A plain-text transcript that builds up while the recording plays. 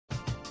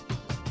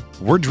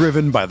We're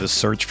driven by the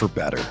search for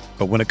better.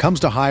 But when it comes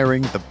to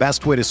hiring, the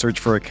best way to search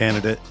for a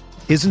candidate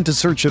isn't to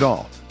search at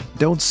all.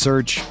 Don't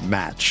search,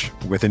 match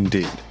with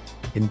Indeed.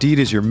 Indeed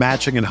is your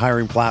matching and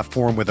hiring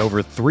platform with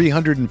over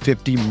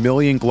 350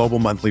 million global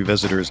monthly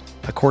visitors,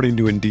 according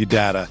to Indeed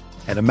data,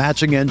 and a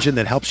matching engine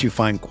that helps you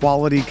find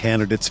quality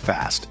candidates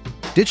fast.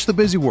 Ditch the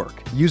busy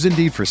work. Use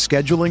Indeed for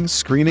scheduling,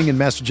 screening, and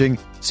messaging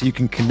so you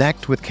can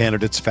connect with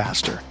candidates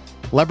faster.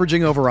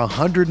 Leveraging over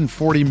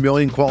 140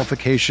 million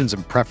qualifications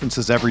and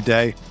preferences every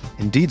day,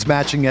 Indeed's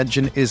matching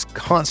engine is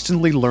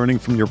constantly learning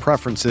from your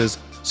preferences,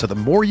 so the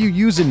more you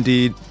use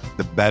Indeed,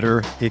 the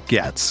better it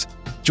gets.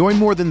 Join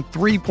more than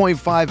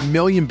 3.5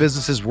 million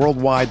businesses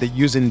worldwide that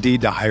use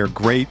Indeed to hire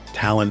great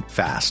talent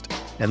fast.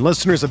 And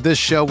listeners of this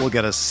show will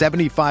get a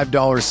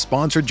 $75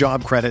 sponsored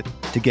job credit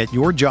to get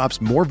your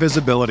jobs more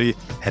visibility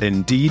at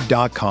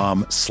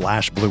Indeed.com/Blue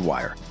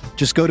Wire.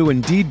 Just go to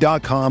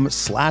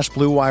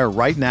Indeed.com/Blue Wire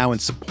right now and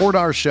support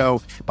our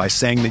show by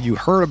saying that you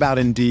heard about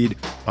Indeed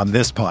on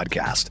this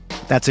podcast.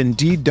 That's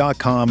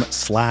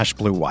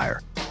Indeed.com/Blue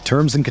Wire.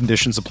 Terms and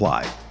conditions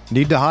apply.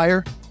 Need to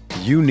hire?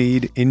 You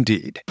need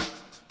Indeed.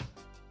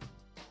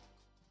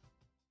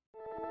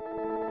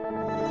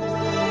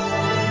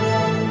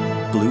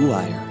 Blue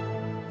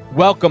Wire.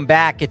 Welcome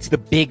back. It's the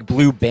Big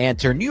Blue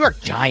Banter, New York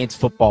Giants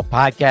football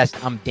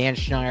podcast. I'm Dan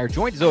Schneider,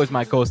 joined as always by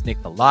my co-host Nick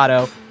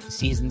Filato. The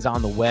season's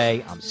on the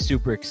way. I'm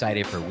super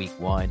excited for week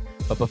one.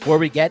 But before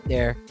we get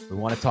there, we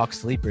want to talk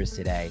sleepers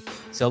today.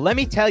 So let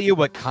me tell you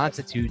what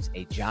constitutes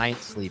a Giant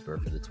sleeper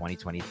for the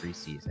 2023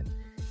 season.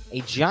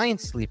 A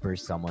Giant sleeper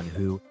is someone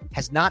who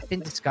has not been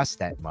discussed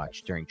that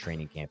much during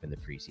training camp in the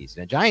preseason.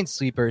 A Giant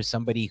sleeper is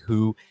somebody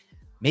who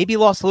maybe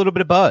lost a little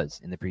bit of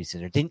buzz in the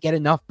preseason or didn't get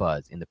enough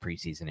buzz in the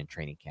preseason and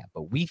training camp.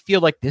 But we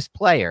feel like this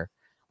player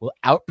will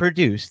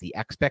outproduce the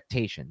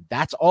expectation.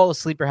 That's all a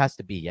sleeper has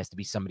to be. He has to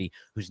be somebody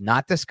who's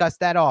not discussed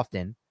that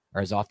often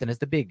or as often as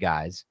the big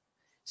guys.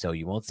 So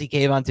you won't see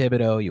Kayvon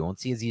Thibodeau. You won't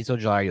see Azeez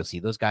Ojulari. You'll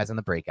see those guys on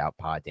the breakout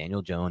pod,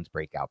 Daniel Jones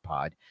breakout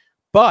pod.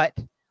 But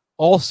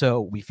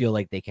also we feel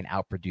like they can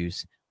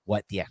outproduce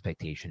what the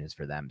expectation is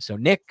for them. So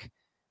Nick,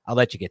 I'll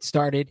let you get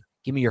started.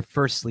 Give me your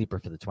first sleeper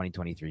for the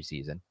 2023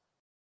 season.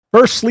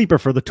 First sleeper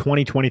for the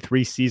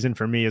 2023 season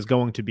for me is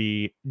going to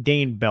be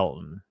Dane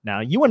Belton. Now,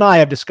 you and I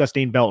have discussed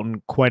Dane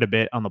Belton quite a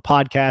bit on the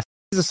podcast.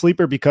 He's a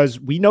sleeper because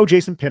we know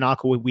Jason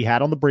Pinnock, who we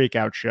had on the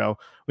breakout show.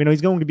 We know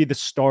he's going to be the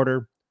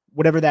starter,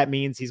 whatever that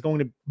means. He's going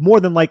to more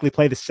than likely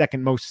play the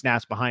second most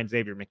snaps behind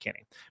Xavier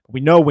McKinney. But we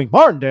know Wink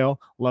Martindale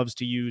loves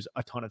to use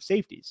a ton of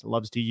safeties,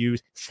 loves to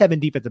use 7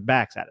 defensive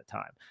backs at a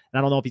time. And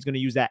I don't know if he's going to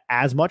use that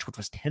as much, which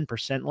was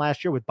 10%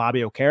 last year with Bobby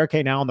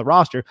Okereke now on the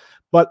roster,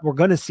 but we're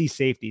going to see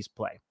safeties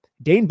play.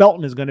 Dane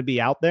Belton is going to be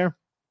out there,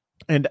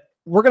 and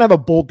we're going to have a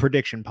bold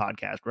prediction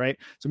podcast, right?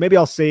 So maybe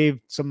I'll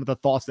save some of the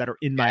thoughts that are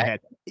in my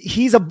head.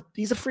 He's a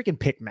freaking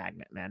pick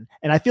magnet, man.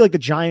 And I feel like the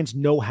Giants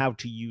know how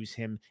to use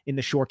him in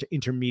the short to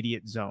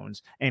intermediate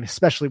zones, and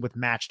especially with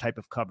match type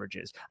of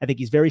coverages. I think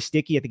he's very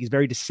sticky. I think he's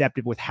very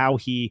deceptive with how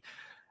he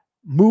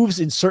moves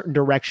in certain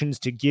directions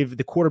to give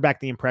the quarterback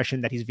the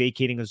impression that he's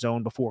vacating a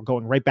zone before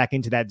going right back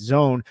into that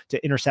zone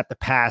to intercept the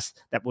pass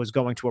that was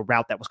going to a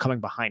route that was coming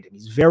behind him.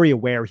 He's very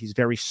aware. He's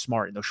very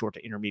smart in those short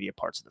to intermediate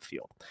parts of the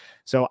field.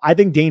 So I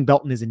think Dane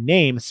Belton is a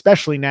name,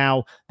 especially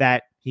now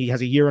that he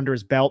has a year under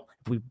his belt.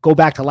 If we go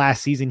back to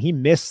last season, he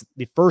missed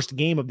the first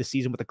game of the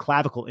season with a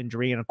clavicle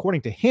injury. And according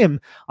to him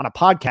on a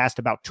podcast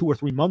about 2 or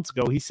 3 months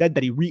ago, he said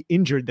that he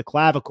re-injured the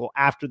clavicle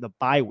after the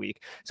bye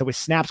week. So his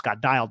snaps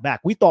got dialed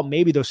back. We thought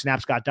maybe those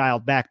snaps got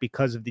dialed back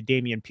because of the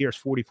Dameon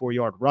Pierce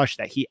 44-yard rush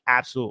that he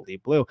absolutely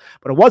blew.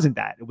 But it wasn't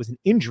that. It was an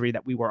injury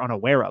that we were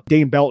unaware of.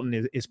 Dane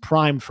Belton is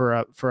primed for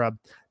a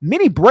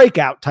mini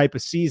breakout type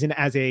of season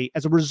as a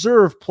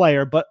reserve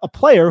player, but a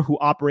player who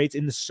operates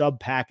in the sub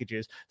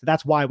packages. So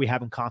that's why we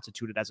have him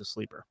constituted as a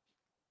sleeper.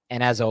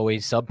 And as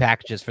always, sub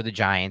packages for the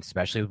Giants,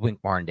 especially with Wink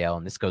Martindale,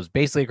 and this goes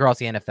basically across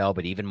the NFL,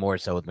 but even more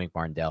so with Wink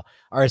Martindale,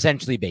 are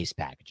essentially base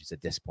packages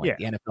at this point.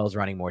 Yeah. The NFL is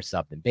running more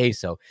sub than base.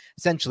 So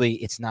essentially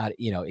it's not,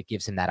 it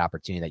gives him that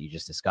opportunity that you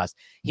just discussed.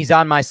 He's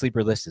on my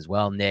sleeper list as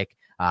well, Nick.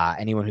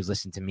 Anyone who's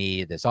listened to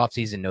me this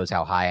offseason knows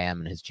how high I am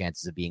and his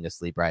chances of being a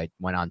sleeper. I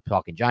went on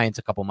Talking Giants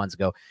a couple months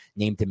ago,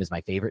 named him as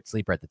my favorite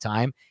sleeper at the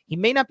time. He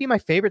may not be my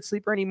favorite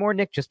sleeper anymore,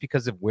 Nick, just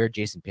because of where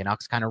Jason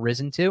Pinnock's kind of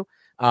risen to.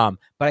 But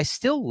I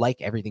still like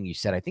everything you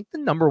said. I think the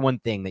number one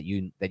thing that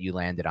you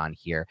landed on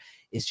here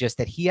is just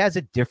that he has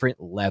a different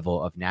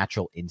level of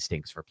natural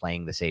instincts for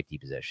playing the safety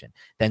position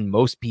than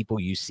most people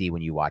you see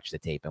when you watch the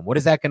tape. And what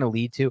is that going to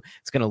lead to?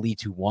 It's going to lead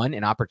to, one,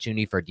 an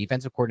opportunity for a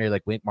defensive coordinator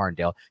like Wink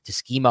Martindale to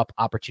scheme up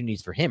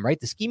opportunities for him, right?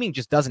 The scheming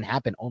just doesn't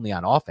happen only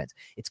on offense.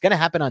 It's going to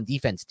happen on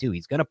defense too.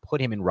 He's going to put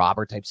him in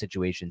robber type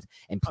situations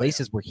and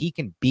places where he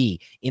can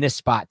be in a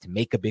spot to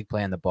make a big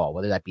play on the ball,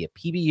 whether that be a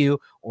PBU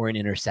or an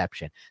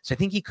interception. So I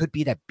think he could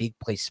be that big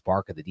play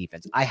spark of the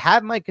defense. I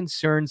have my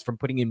concerns from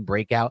putting in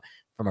breakout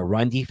from a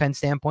run defense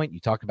standpoint. You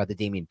talked about the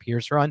Dameon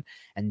Pierce run,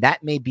 and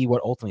that may be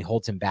what ultimately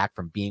holds him back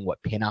from being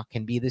what Pinnock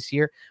can be this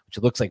year, which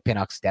it looks like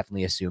Pinnock's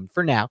definitely assumed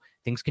for now.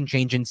 Things can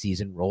change in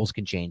season. Roles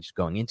can change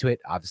going into it.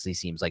 Obviously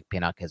seems like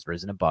Pinnock has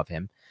risen above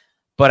him.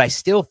 But I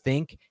still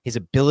think his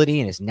ability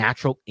and his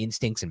natural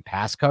instincts in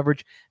pass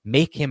coverage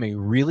make him a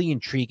really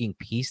intriguing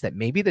piece that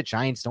maybe the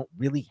Giants don't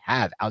really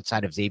have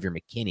outside of Xavier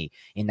McKinney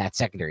in that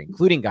secondary,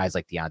 including guys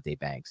like Deonte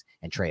Banks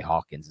and Trey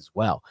Hawkins as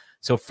well.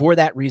 So for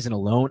that reason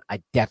alone,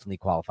 I definitely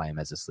qualify him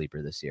as a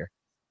sleeper this year.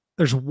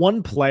 There's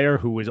one player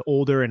who is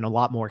older and a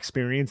lot more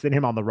experienced than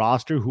him on the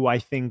roster who I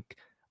think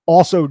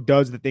also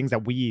does the things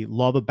that we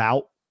love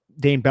about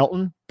Dane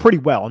Belton pretty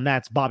well, and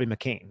that's Bobby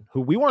McCain, who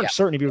we weren't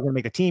certain if he was going to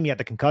make the team. He had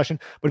the concussion,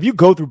 but if you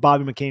go through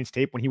Bobby McCain's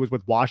tape when he was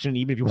with Washington,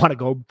 even if you want to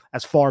go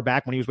as far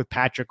back when he was with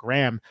Patrick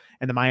Graham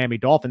and the Miami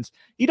Dolphins,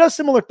 he does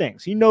similar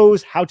things. He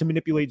knows how to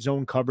manipulate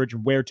zone coverage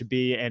and where to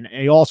be, and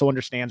he also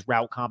understands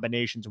route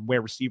combinations and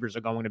where receivers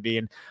are going to be,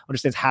 and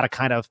understands how to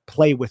kind of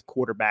play with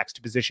quarterbacks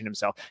to position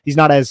himself. He's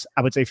not as,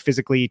 I would say,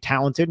 physically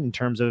talented in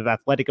terms of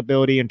athletic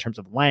ability, in terms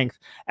of length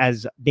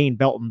as Dane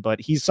Belton, but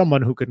he's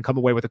someone who can come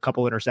away with a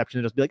couple interceptions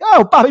and just be like,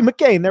 oh, Bobby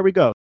McCain, there we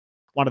go.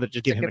 Wanted to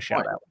just give him a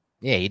shout out.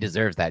 Yeah, he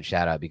deserves that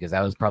shout out because that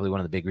was probably one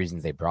of the big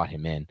reasons they brought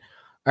him in.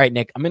 All right,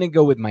 Nick, I'm going to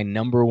go with my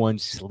number one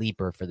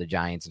sleeper for the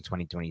Giants in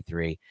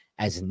 2023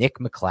 as Nick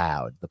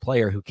McCloud, the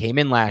player who came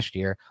in last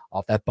year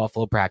off that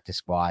Buffalo practice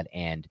squad.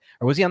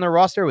 Or was he on the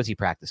roster or was he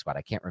practice squad?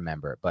 I can't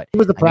remember. But he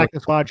was the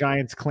practice squad.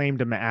 Giants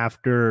claimed him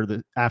after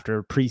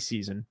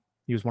preseason.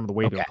 He was one of the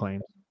waiver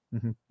claims.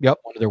 Mm-hmm. Yep,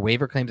 one of their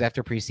waiver claims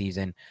after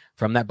preseason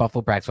from that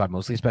Buffalo practice squad.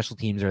 Mostly special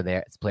teams are there.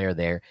 It's player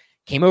there.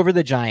 Came over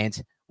the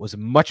Giants, was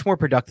much more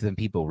productive than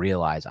people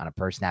realize on a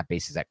per snap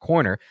basis at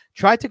corner.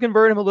 Tried to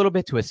convert him a little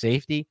bit to a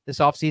safety this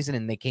offseason,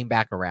 and they came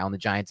back around the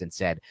Giants and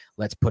said,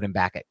 let's put him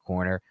back at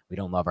corner. We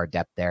don't love our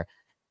depth there.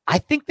 I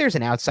think there's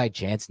an outside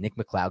chance Nick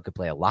McCloud could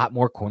play a lot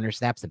more corner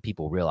snaps than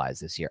people realize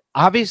this year.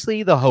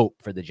 Obviously, the hope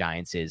for the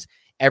Giants is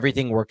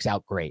everything works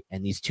out great,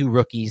 and these two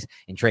rookies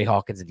in Trey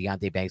Hawkins and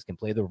Deonte Banks can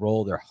play the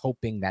role they're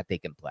hoping that they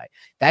can play.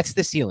 That's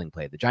the ceiling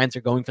play. The Giants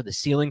are going for the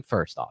ceiling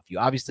first off. You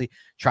obviously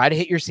try to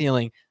hit your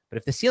ceiling, but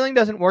if the ceiling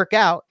doesn't work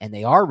out and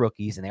they are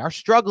rookies and they are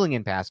struggling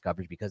in pass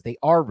coverage because they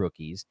are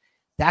rookies,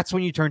 that's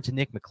when you turn to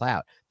Nick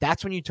McCloud.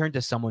 That's when you turn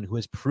to someone who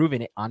has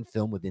proven it on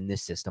film within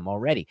this system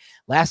already.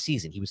 Last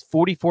season, he was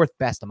 44th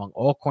best among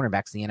all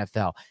cornerbacks in the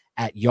NFL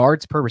at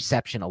yards per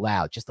reception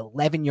allowed, just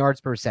 11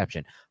 yards per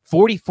reception.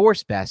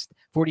 41st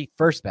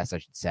best, I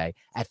should say,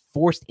 at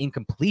forced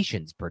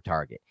incompletions per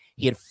target.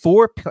 He had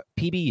 4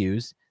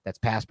 PBUs, that's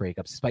pass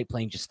breakups, despite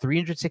playing just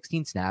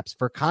 316 snaps.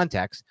 For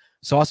context,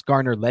 Sauce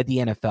Gardner led the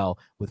NFL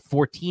with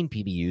 14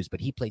 PBUs,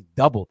 but he played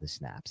double the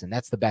snaps, and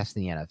that's the best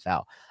in the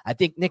NFL. I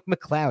think Nick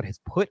McCloud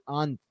has put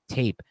on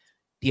tape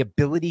the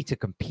ability to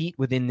compete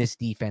within this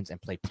defense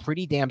and play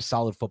pretty damn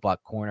solid football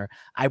at corner.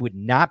 I would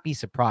not be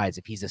surprised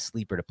if he's a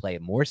sleeper to play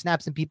more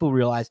snaps than people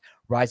realize,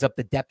 rise up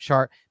the depth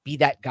chart, be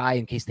that guy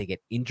in case they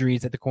get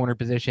injuries at the corner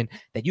position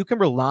that you can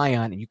rely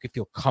on and you can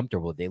feel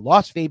comfortable with. They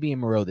lost Fabian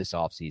Moreau this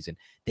offseason.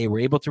 They were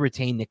able to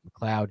retain Nick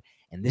McCloud,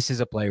 and this is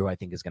a player who I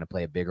think is going to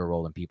play a bigger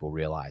role than people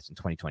realize in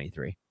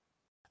 2023.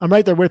 I'm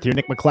right there with you.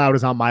 Nick McCloud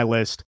is on my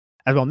list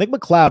as well. Nick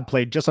McCloud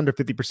played just under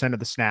 50% of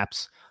the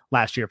snaps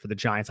last year for the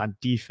Giants on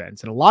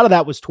defense. And a lot of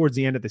that was towards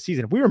the end of the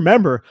season. If we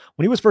remember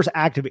when he was first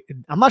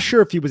activated, I'm not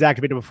sure if he was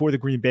activated before the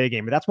Green Bay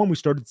game, but that's when we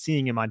started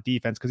seeing him on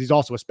defense because he's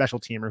also a special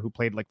teamer who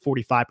played like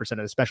 45% of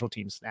the special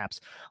team snaps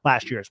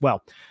last year as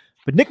well.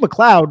 But Nick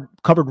McCloud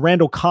covered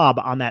Randall Cobb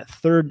on that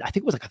third, I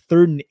think it was like a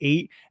 3rd and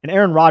 8, and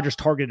Aaron Rodgers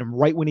targeted him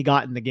right when he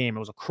got in the game. It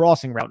was a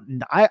crossing route.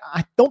 And I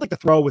don't think the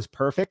throw was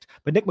perfect,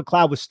 but Nick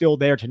McCloud was still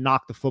there to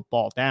knock the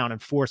football down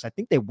and force. I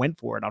think they went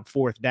for it on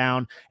 4th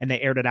down, and they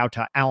aired it out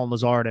to Allen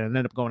Lazard and it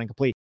ended up going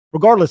incomplete.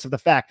 Regardless of the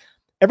fact,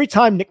 every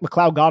time Nick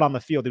McCloud got on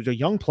the field, there was a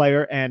young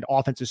player and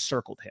offenses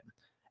circled him,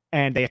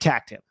 and they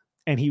attacked him,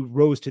 and he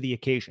rose to the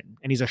occasion,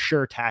 and he's a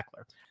sure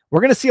tackler. We're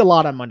going to see a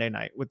lot on Monday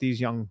night with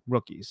these young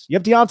rookies. You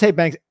have Deonte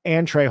Banks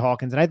and Trey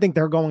Hawkins, and I think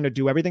they're going to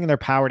do everything in their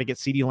power to get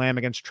CeeDee Lamb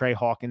against Trey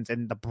Hawkins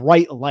and the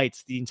bright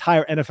lights the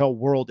entire NFL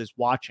world is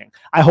watching.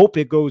 I hope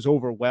it goes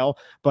over well,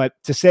 but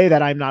to say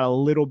that I'm not a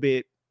little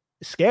bit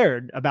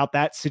scared about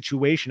that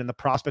situation and the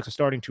prospects of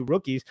starting 2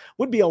 rookies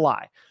would be a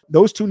lie.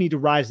 Those 2 need to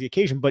rise to the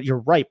occasion, but you're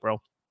right,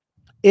 bro.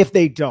 If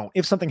they don't,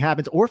 if something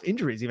happens, or if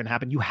injuries even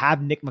happen, you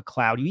have Nick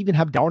McCloud. You even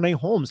have Darnay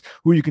Holmes,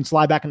 who you can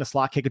slide back in the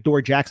slot, kick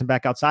Adoree Jackson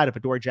back outside if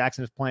Adoree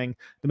Jackson is playing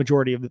the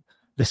majority of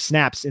the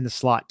snaps in the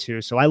slot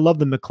too. So I love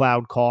the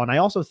McCloud call, and I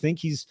also think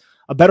he's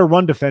a better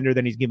run defender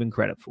than he's given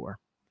credit for.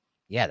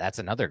 Yeah, that's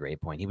another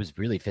great point. He was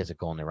really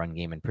physical in the run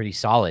game and pretty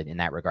solid in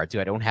that regard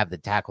too. I don't have the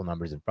tackle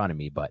numbers in front of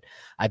me, but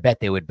I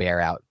bet they would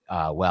bear out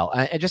well.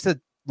 And just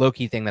a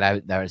low-key thing that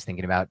I was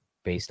thinking about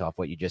based off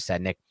what you just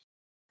said, Nick,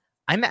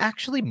 I'm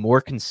actually more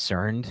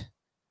concerned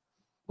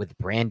with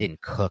Brandon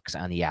Cooks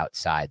on the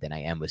outside than I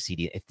am with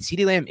CeeDee. If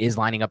CeeDee Lamb is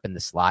lining up in the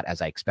slot as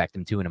I expect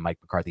him to in a Mike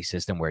McCarthy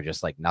system where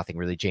just like nothing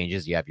really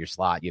changes, you have your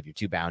slot, you have your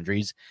 2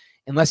 boundaries,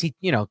 unless he,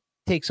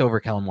 takes over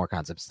Kellen Moore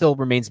concept, still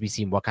remains to be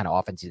seen what kind of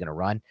offense he's going to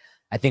run.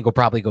 I think we'll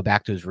probably go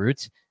back to his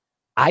roots.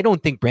 I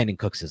don't think Brandon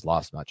Cooks has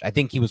lost much. I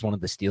think he was one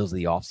of the steals of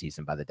the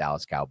offseason by the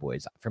Dallas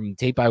Cowboys. From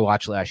tape I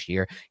watched last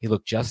year, he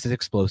looked just as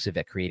explosive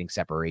at creating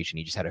separation.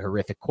 He just had a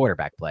horrific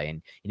quarterback play,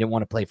 and he didn't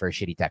want to play for a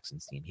shitty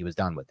Texans team. He was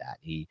done with that.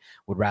 He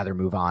would rather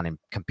move on and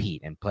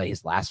compete and play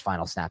his last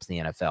final snaps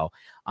in the NFL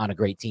on a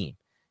great team.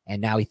 And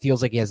now he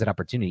feels like he has an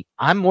opportunity.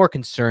 I'm more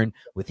concerned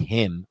with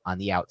him on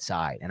the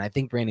outside. And I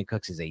think Brandon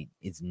Cooks is a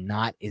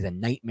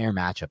nightmare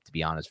matchup, to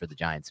be honest, for the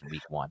Giants in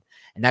week 1.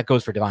 And that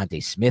goes for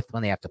Devontae Smith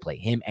when they have to play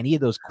him. Any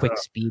of those quick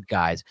speed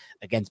guys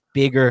against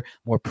bigger,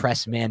 more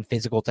press man,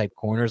 physical type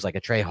corners like a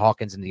Trey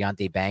Hawkins and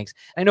Deonte Banks.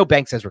 I know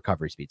Banks has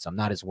recovery speed, so I'm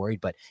not as worried,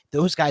 but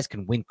those guys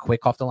can win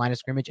quick off the line of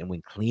scrimmage and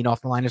win clean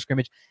off the line of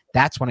scrimmage.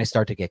 That's when I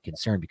start to get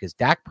concerned, because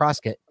Dak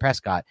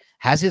Prescott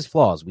has his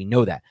flaws. We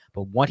know that.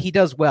 But what he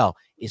does well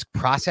is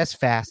process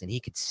fast, and he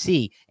could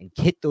see and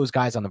hit those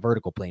guys on the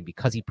vertical plane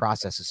because he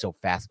processes so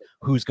fast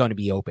who's going to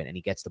be open, and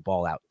he gets the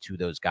ball out to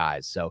those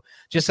guys. So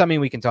just something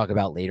we can talk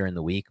about later in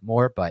the week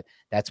more, but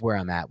that's where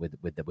I'm at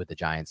with the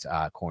Giants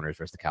corners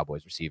versus the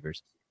Cowboys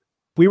receivers.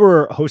 We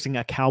were hosting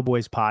a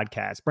Cowboys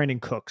podcast. Brandon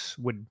Cooks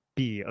would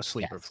be a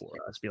sleeper for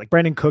us. Be like,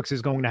 Brandon Cooks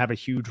is going to have a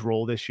huge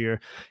role this year.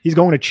 He's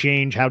going to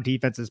change how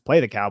defenses play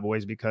the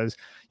Cowboys, because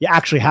you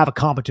actually have a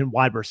competent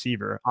wide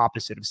receiver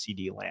opposite of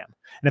CeeDee Lamb.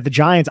 And if the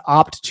Giants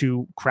opt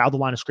to crowd the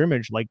line of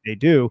scrimmage like they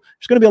do,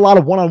 there's going to be a lot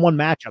of one-on-one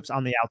matchups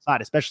on the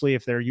outside, especially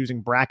if they're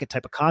using bracket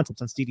type of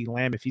concepts on CeeDee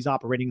Lamb if he's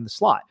operating in the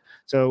slot.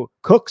 So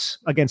Cooks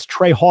against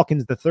Trey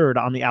Hawkins III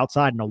on the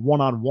outside in a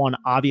one-on-one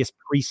obvious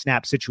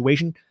pre-snap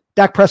situation,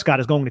 Dak Prescott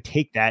is going to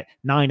take that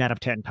 9 out of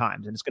 10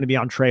 times, and it's going to be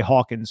on Trey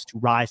Hawkins to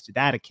rise to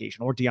that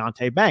occasion, or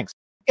Deonte Banks.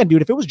 And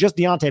dude, if it was just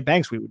Deonte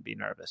Banks, we would be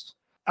nervous.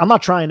 I'm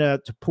not trying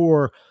to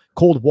pour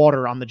cold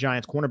water on the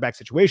Giants cornerback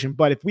situation,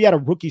 but if we had a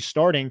rookie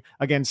starting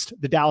against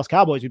the Dallas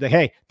Cowboys, you'd be like,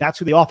 hey, that's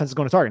who the offense is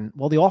going to target.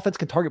 Well, the offense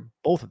can target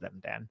both of them,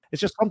 Dan.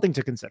 It's just something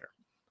to consider.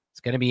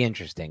 It's going to be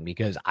interesting,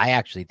 because I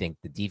actually think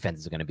the defense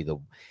is going to be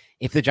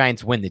if the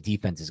Giants win, the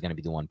defense is going to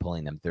be the one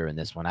pulling them through in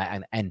this one.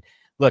 And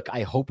look,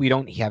 I hope we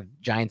don't have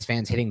Giants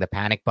fans hitting the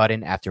panic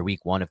button after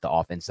week 1 if the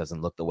offense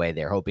doesn't look the way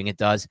they're hoping it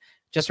does.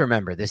 Just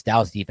remember, this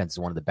Dallas defense is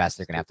one of the best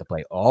they're going to have to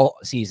play all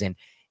season,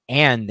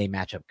 and they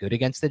match up good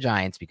against the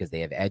Giants because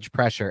they have edge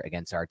pressure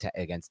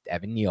against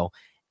Evan Neal.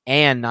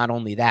 And not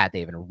only that, they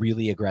have a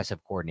really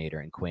aggressive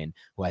coordinator in Quinn,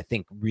 who I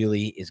think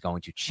really is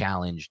going to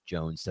challenge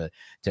Jones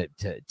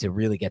to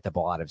really get the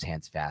ball out of his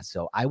hands fast.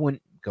 So I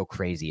wouldn't go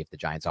crazy if the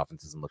Giants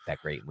offense doesn't look that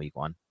great in week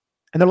 1.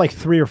 And they're like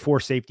 3 or 4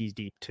 safeties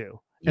deep too.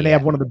 And they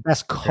have one of the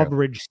best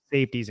coverage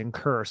safeties in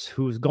Curse,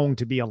 who's going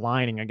to be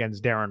aligning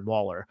against Darren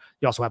Waller.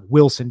 You also have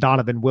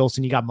Donovan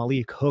Wilson. You got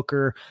Malik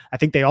Hooker. I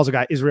think they also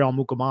got Israel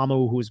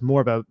Mukumamu, who's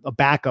more of a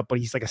backup, but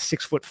he's like a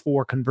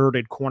 6'4"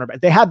 converted cornerback.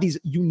 They have these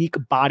unique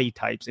body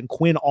types, and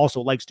Quinn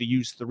also likes to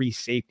use 3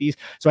 safeties.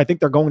 So I think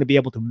they're going to be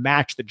able to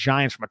match the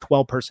Giants from a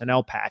 12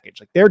 personnel package.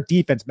 Like, their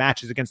defense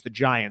matches against the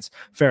Giants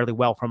fairly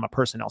well from a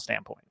personnel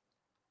standpoint.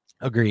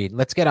 Agreed.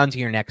 Let's get on to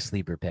your next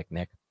sleeper pick,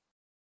 Nick.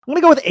 I'm going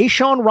to go with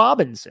A'Shawn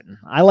Robinson.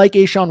 I like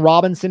A'Shawn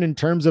Robinson in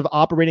terms of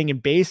operating in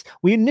base.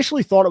 We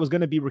initially thought it was going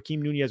to be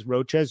Raheem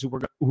Nunez-Roches,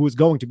 who was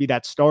going to be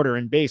that starter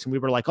in base. And we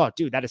were like, oh,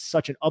 dude, that is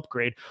such an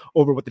upgrade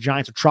over what the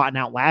Giants were trotting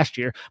out last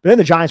year. But then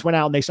the Giants went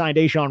out and they signed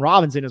A'Shawn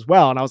Robinson as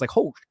well. And I was like,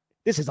 oh,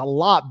 this is a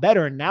lot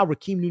better. And now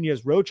Raheem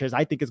Nunez-Roches,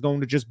 I think, is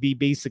going to just be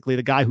basically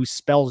the guy who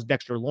spells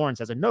Dexter Lawrence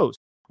as a nose,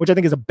 which I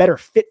think is a better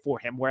fit for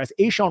him. Whereas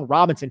A'Shawn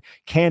Robinson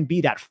can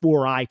be that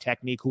 4-eye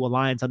technique who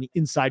aligns on the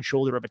inside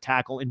shoulder of a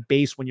tackle in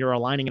base when you're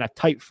aligning in a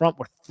tight front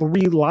where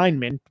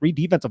 3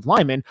 defensive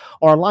linemen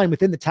are aligned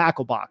within the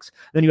tackle box.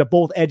 Then you have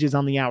both edges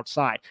on the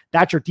outside.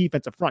 That's your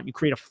defensive front. You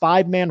create a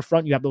 5-man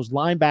front. You have those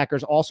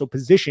linebackers also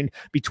positioned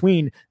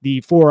between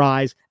the 4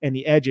 eyes and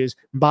the edges,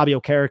 Bobby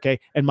Okereke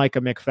and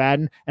Micah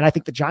McFadden. And I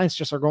think the Giants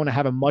just are going to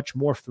have a much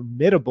more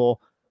formidable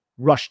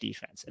rush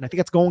defense. And I think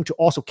that's going to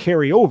also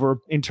carry over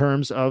in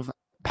terms of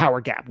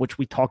power gap, which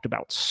we talked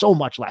about so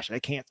much last year.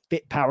 They can't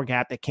fit power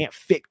gap. They can't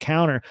fit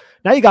counter.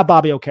 Now you got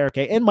Bobby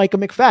Okereke and Micah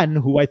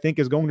McFadden, who I think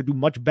is going to do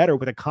much better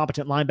with a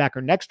competent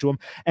linebacker next to him.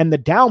 And the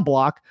down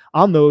block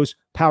on those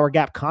power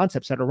gap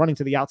concepts that are running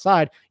to the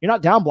outside, you're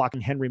not down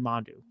blocking Henry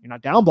Mondu. You're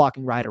not down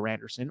blocking Ryder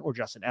Anderson or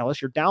Justin Ellis.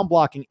 You're down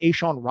blocking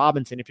A'Shawn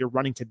Robinson if you're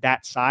running to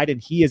that side.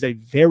 And he is a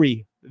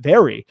very,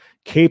 very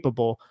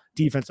capable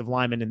defensive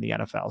lineman in the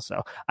NFL.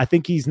 So I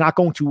think he's not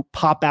going to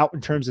pop out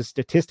in terms of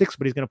statistics,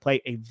 but he's going to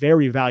play a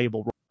very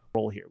valuable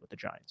role here with the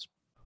Giants.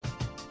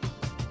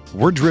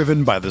 We're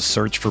driven by the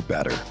search for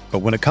better. But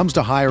when it comes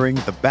to hiring,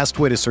 the best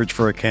way to search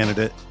for a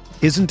candidate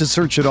isn't to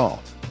search at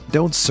all.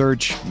 Don't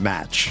search,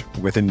 match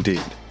with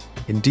Indeed.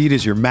 Indeed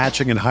is your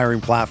matching and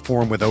hiring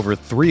platform with over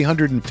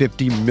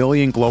 350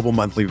 million global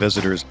monthly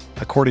visitors,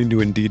 according to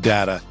Indeed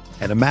data,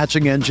 and a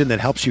matching engine that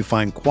helps you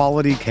find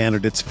quality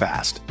candidates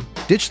fast.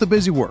 Ditch the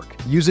busy work.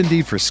 Use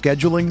Indeed for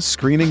scheduling,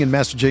 screening, and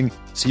messaging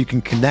so you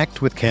can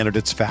connect with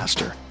candidates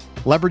faster.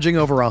 Leveraging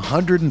over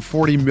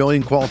 140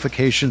 million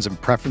qualifications and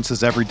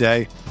preferences every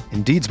day,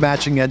 Indeed's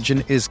matching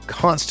engine is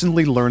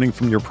constantly learning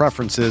from your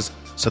preferences,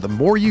 so the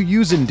more you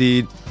use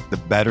Indeed, the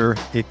better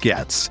it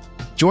gets.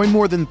 Join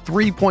more than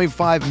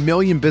 3.5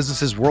 million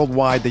businesses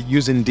worldwide that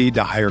use Indeed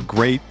to hire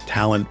great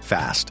talent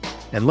fast.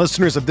 And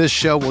listeners of this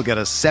show will get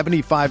a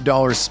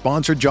 $75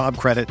 sponsored job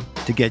credit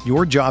to get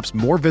your jobs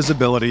more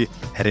visibility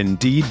at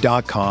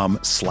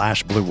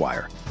Indeed.com/Blue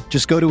Wire.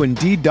 Just go to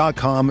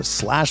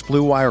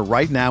Indeed.com/Blue Wire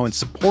right now and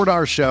support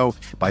our show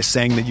by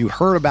saying that you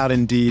heard about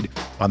Indeed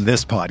on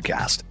this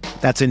podcast.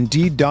 That's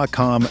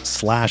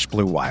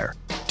Indeed.com/Blue Wire.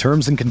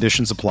 Terms and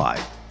conditions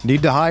apply.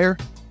 Need to hire?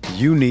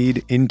 You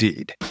need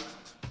Indeed.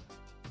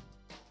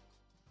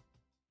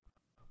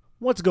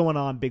 What's going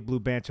on, Big Blue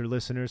Banter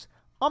listeners?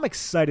 I'm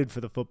excited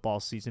for the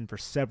football season for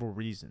several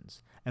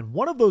reasons. And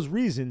one of those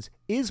reasons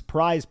is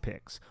Prize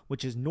Picks,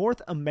 which is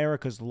North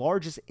America's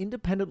largest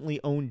independently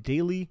owned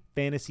daily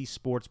fantasy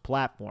sports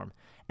platform.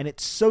 And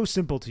it's so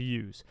simple to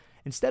use.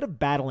 Instead of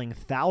battling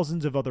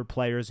thousands of other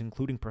players,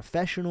 including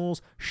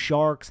professionals,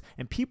 sharks,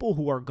 and people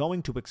who are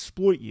going to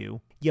exploit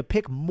you, you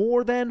pick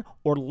more than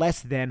or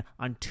less than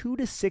on 2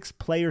 to 6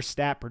 player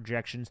stat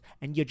projections,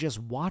 and you just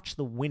watch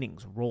the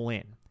winnings roll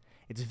in.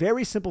 It's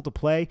very simple to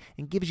play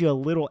and gives you a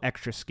little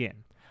extra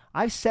skin.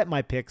 I've set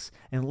my picks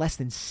in less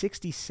than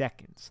 60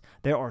 seconds.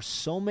 There are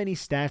so many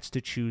stats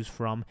to choose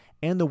from,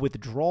 and the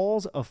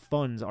withdrawals of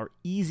funds are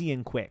easy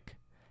and quick.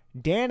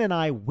 Dan and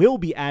I will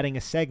be adding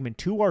a segment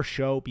to our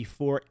show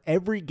before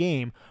every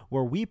game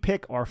where we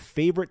pick our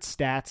favorite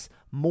stats,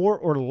 more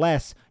or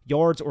less,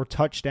 yards or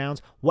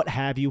touchdowns, what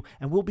have you,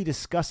 and we'll be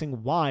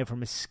discussing why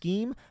from a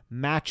scheme,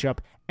 matchup,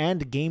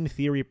 and game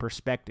theory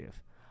perspective.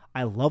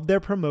 I love their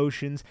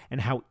promotions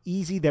and how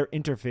easy their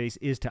interface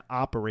is to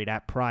operate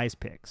at Prize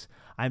Picks.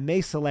 I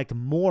may select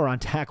more on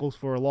tackles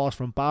for a loss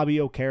from Bobby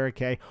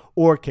Okereke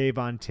or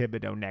Kayvon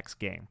Thibodeau next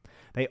game.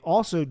 They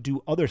also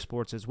do other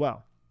sports as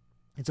well.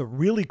 It's a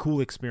really cool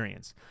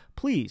experience.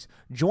 Please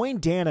join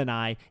Dan and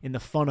I in the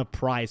fun of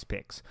Prize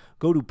Picks.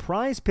 Go to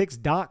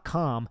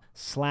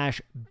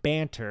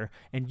prizepicks.com/banter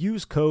and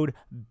use code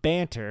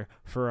BANTER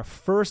for a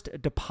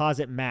first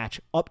deposit match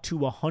up to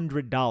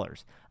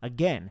 $100.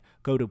 Again,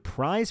 go to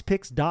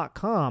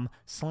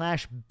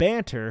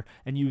prizepicks.com/banter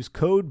and use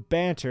code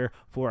BANTER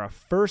for a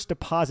first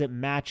deposit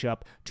match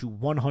up to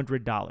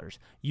 $100.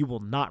 You will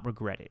not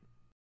regret it.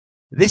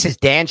 This is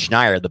Dan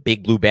Schneider of the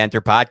Big Blue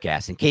Banter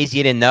podcast. In case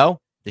you didn't know,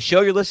 the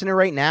show you're listening to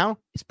right now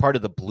is part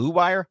of the Blue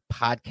Wire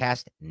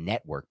Podcast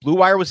Network. Blue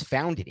Wire was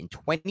founded in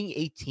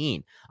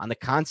 2018 on the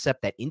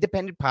concept that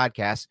independent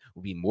podcasts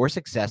will be more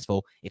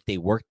successful if they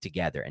work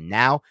together. And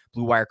now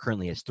Blue Wire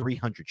currently has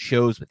 300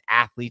 shows with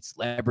athletes,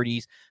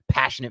 celebrities,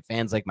 passionate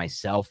fans like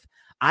myself.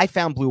 I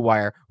found Blue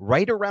Wire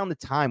right around the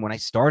time when I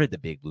started the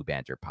Big Blue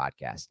Banter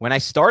podcast. When I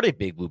started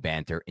Big Blue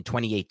Banter in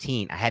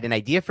 2018, I had an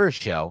idea for a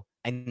show,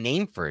 a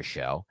name for a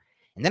show,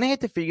 and then I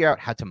had to figure out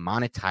how to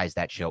monetize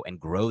that show and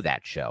grow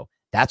that show.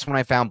 That's when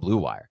I found Blue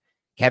Wire.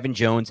 Kevin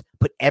Jones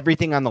put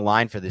everything on the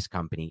line for this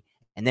company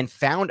and then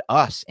found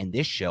us and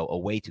this show a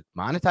way to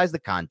monetize the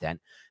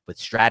content with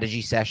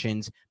strategy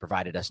sessions,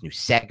 provided us new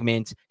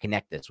segments,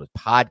 connect us with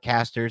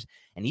podcasters,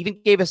 and even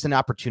gave us an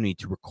opportunity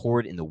to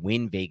record in the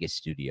Wynn Vegas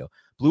studio.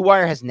 Blue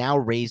Wire has now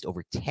raised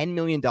over $10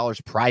 million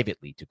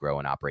privately to grow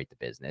and operate the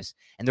business,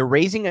 and they're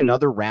raising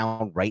another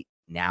round right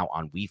now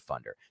on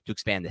WeFunder to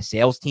expand the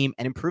sales team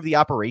and improve the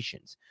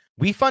operations.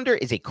 WeFunder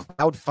is a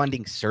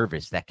crowdfunding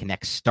service that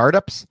connects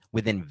startups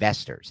with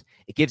investors.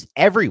 It gives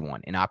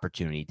everyone an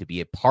opportunity to be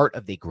a part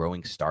of the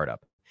growing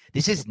startup.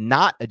 This is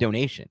not a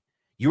donation.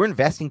 You're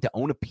investing to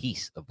own a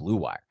piece of Blue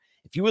Wire.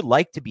 If you would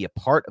like to be a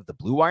part of the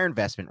Blue Wire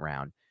investment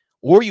round,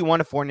 or you want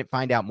to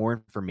find out more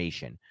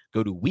information,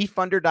 go to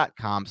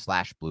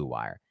wefunder.com/Blue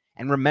Wire.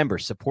 And remember,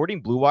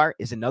 supporting Blue Wire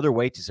is another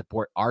way to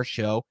support our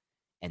show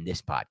and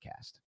this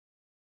podcast.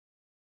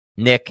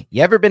 Nick,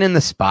 you ever been in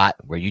the spot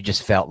where you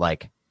just felt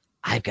like,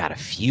 I've got a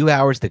few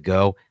hours to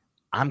go.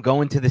 I'm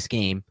going to this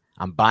game.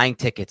 I'm buying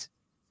tickets.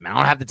 I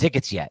don't have the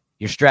tickets yet.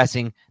 You're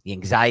stressing. The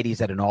anxiety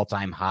is at an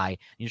all-time high. And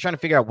you're trying to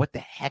figure out what the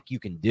heck you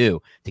can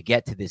do to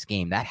get to this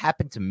game. That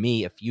happened to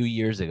me a few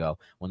years ago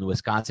when the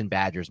Wisconsin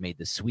Badgers made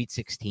the Sweet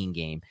 16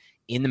 game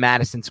in the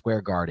Madison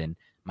Square Garden.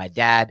 My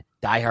dad,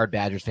 diehard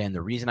Badgers fan,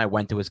 the reason I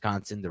went to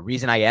Wisconsin, the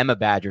reason I am a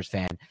Badgers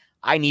fan,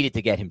 I needed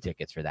to get him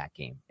tickets for that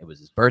game. It was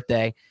his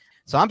birthday.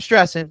 So I'm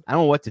stressing. I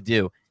don't know what to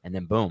do. And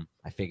then boom,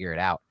 I figure it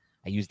out.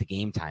 I use the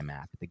Game Time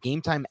app. The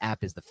Game Time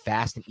app is the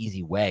fast and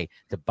easy way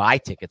to buy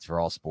tickets for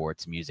all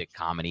sports, music,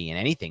 comedy, and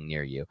anything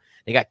near you.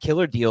 They got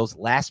killer deals,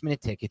 last-minute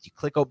tickets. You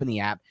click open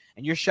the app,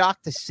 and you're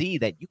shocked to see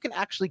that you can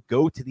actually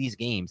go to these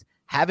games,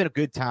 having a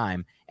good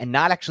time, and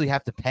not actually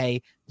have to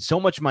pay so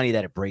much money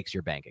that it breaks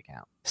your bank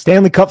account.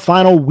 Stanley Cup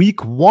Final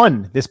Week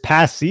 1 this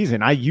past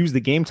season. I used the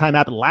Game Time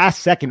app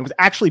last second. It was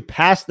actually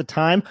past the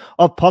time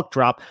of puck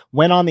drop.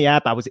 Went on the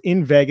app. I was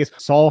in Vegas,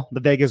 saw the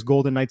Vegas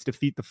Golden Knights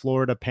defeat the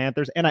Florida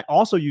Panthers. And I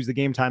also used the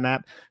Game Time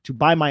app to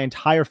buy my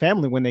entire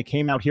family when they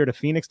came out here to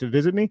Phoenix to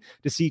visit me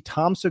to see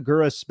Tom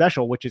Segura's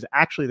special, which is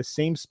actually the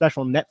same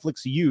special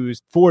Netflix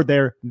used for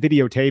their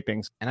video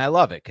tapings. And I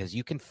love it because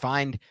you can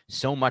find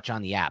so much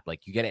on the app.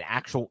 Like you get an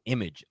actual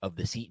image of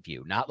the seat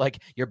view, not like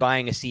you're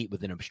buying a seat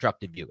with an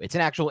obstructed view. It's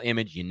an actual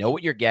image. You know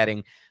what you're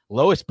getting.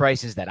 lowest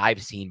prices that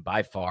I've seen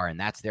by far, and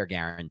that's their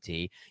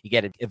guarantee. You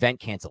get an event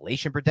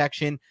cancellation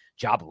protection,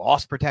 job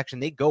loss protection.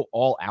 They go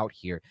all out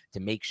here to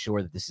make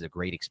sure that this is a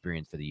great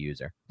experience for the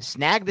user.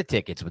 Snag the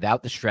tickets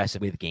without the stress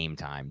with Game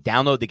Time.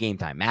 Download the Game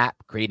Time app,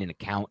 create an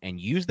account, and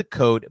use the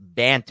code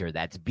BANTER.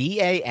 That's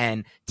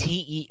BANTER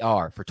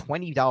for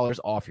 $20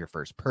 off your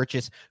first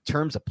purchase.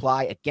 Terms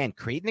apply. Again,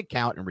 create an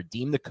account and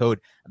redeem the code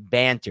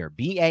BANTER,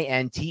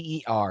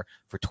 BANTER,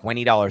 for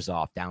 $20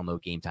 off.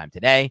 Download Game Time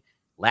today.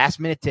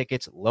 Last minute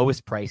tickets,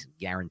 lowest price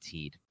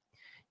guaranteed.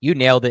 You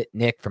nailed it,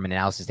 Nick, from an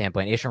analysis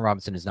standpoint. A'Shawn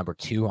Robinson is number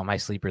 2 on my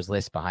sleepers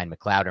list behind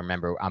McLeod.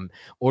 Remember, I'm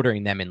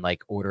ordering them in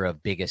like order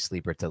of biggest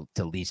sleeper to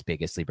least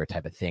biggest sleeper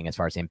type of thing as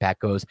far as impact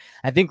goes.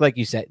 I think, like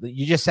you said,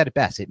 you just said it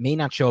best. It may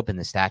not show up in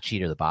the stat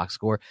sheet or the box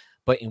score,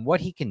 but in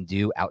what he can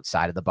do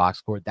outside of the box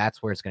score,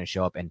 that's where it's going to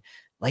show up. And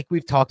like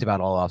we've talked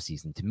about all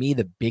offseason, to me,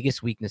 the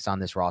biggest weakness on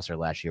this roster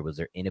last year was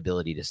their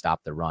inability to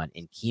stop the run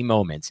in key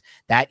moments.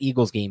 That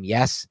Eagles game,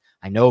 yes,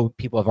 I know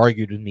people have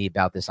argued with me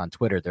about this on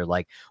Twitter. They're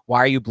like, why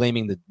are you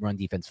blaming the run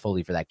defense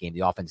fully for that game?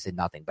 The offense did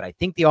nothing. But I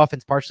think the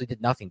offense partially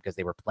did nothing because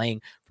they were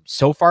playing from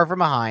so far from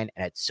behind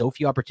and had so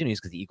few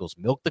opportunities because the Eagles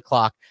milked the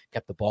clock,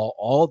 kept the ball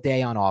all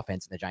day on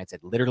offense, and the Giants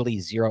had literally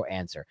zero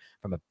answer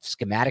from a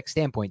schematic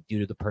standpoint due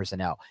to the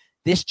personnel.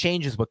 This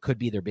changes what could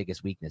be their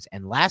biggest weakness.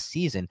 And last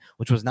season,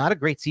 which was not a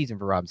great season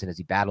for Robinson as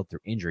he battled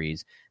through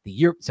injuries,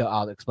 so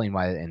I'll explain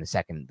why in a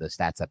second, the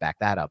stats that back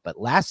that up. But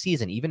last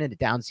season, even in a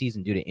down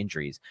season due to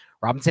injuries,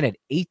 Robinson had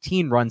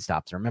 18 run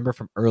stops. Remember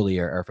from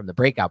earlier, or from the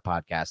breakout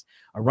podcast,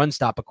 a run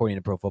stop, according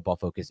to Pro Football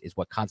Focus, is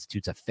what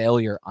constitutes a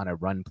failure on a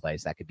run play.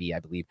 So that could be, I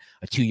believe,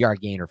 a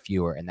 2-yard gain or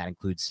fewer, and that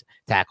includes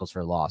tackles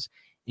for loss.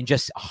 In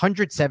just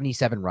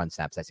 177 run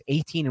snaps, that's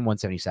 18 and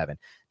 177.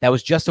 That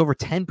was just over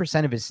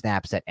 10% of his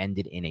snaps that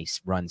ended in a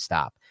run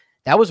stop.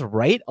 That was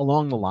right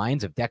along the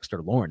lines of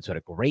Dexter Lawrence, who had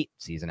a great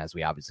season, as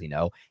we obviously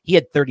know. He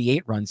had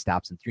 38 run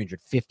stops and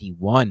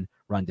 351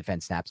 run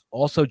defense snaps,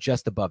 also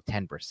just above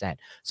 10%.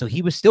 So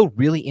he was still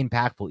really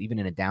impactful even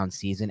in a down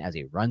season as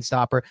a run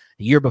stopper.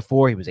 The year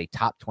before, he was a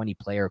top 20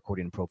 player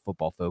according to Pro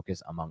Football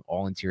Focus among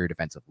all interior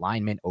defensive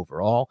linemen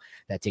overall.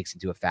 That takes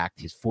into effect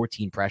his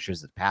 14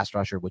 pressures as a pass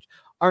rusher, which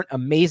aren't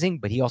amazing,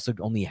 but he also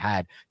only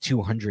had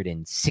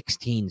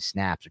 216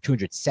 snaps or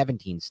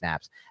 217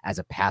 snaps as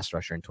a pass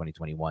rusher in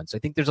 2021. So I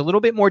think there's a little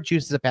bit more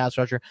juice as a pass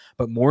rusher,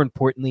 but more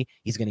importantly,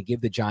 he's going to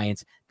give the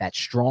Giants that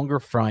stronger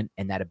front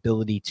and that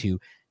ability to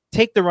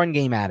take the run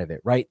game out of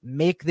it, right?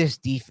 Make this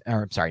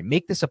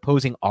make this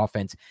opposing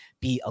offense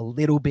be a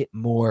little bit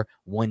more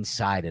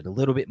one-sided, a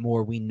little bit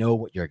more, we know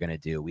what you're going to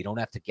do. We don't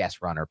have to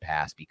guess run or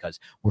pass because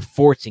we're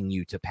forcing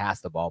you to pass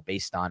the ball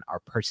based on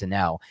our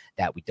personnel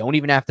that we don't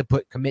even have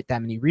to commit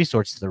that many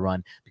resources to the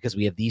run because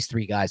we have these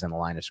 3 guys on the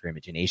line of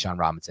scrimmage in A'Shawn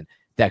Robinson,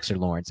 Dexter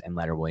Lawrence, and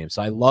Leonard Williams.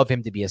 So I love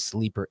him to be a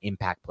sleeper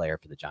impact player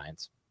for the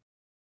Giants.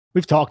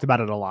 We've talked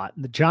about it a lot.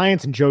 The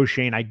Giants and Joe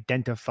Schoen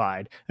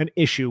identified an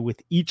issue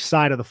with each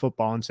side of the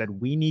football and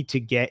said, we need to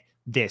get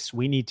this.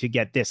 We need to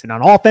get this. And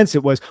on offense,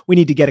 it was, we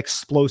need to get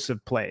explosive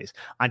plays.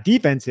 On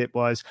defense, it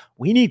was,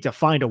 we need to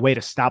find a way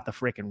to stop the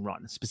freaking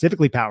run,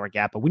 specifically power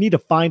gap, but we need to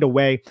find a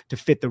way to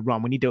fit the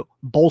run. We need to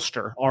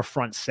bolster our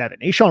front 7.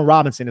 A'Shawn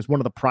Robinson is one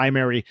of the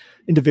primary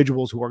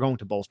individuals who are going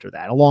to bolster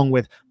that, along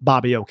with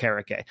Bobby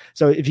Okereke.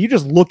 So if you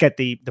just look at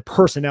the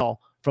personnel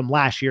from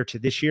last year to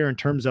this year in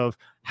terms of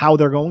how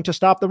they're going to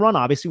stop the run.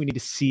 Obviously, we need to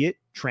see it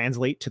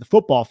translate to the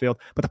football field,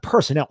 but the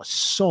personnel is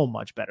so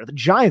much better. The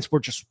Giants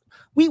were just,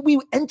 we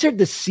entered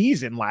the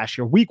season last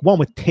year, week 1,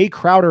 with Tay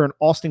Crowder and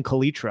Austin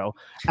Calitro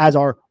as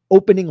our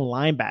opening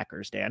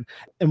linebackers, Dan.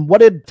 And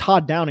what did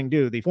Todd Downing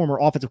do, the former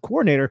offensive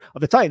coordinator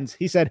of the Titans?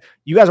 He said,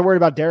 you guys are worried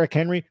about Derrick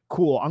Henry?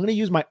 Cool. I'm going to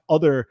use my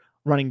other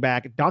running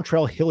back,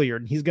 Dontrell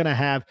Hilliard, and he's going to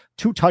have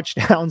 2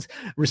 touchdowns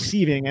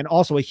receiving and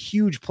also a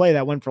huge play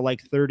that went for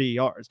like 30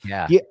 yards.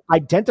 Yeah. He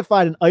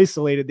identified and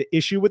isolated the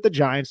issue with the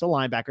Giants, the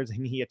linebackers,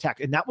 and he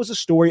attacked. And that was a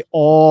story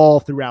all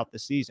throughout the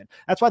season.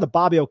 That's why the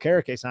Bobby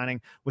Okereke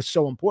signing was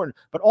so important,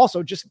 but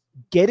also just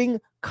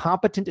getting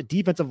competent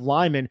defensive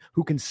linemen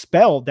who can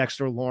spell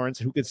Dexter Lawrence,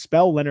 who can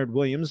spell Leonard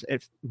Williams.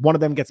 If one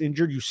of them gets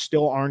injured, you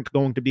still aren't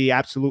going to be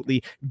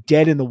absolutely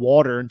dead in the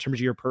water in terms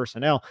of your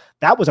personnel.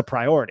 That was a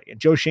priority. And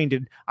Joe Schoen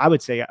did, I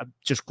would say, a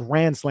just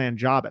grand slam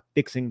job at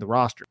fixing the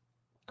roster.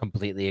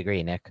 Completely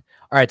agree, Nick.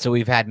 All right, so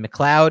we've had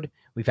McLeod,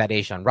 we've had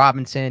A'Shawn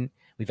Robinson,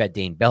 we've had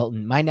Dane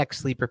Belton. My next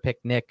sleeper pick,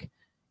 Nick,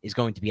 is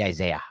going to be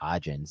Isaiah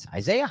Hodgins.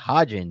 Isaiah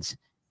Hodgins,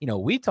 you know,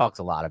 we talked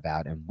a lot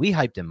about him. We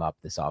hyped him up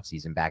this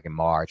offseason back in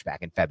March,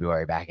 back in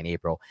February, back in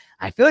April.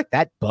 I feel like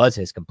that buzz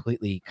has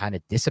completely kind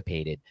of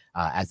dissipated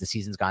as the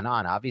season's gone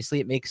on. Obviously,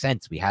 it makes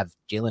sense. We have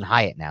Jalen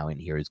Hyatt now in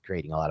here who's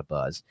creating a lot of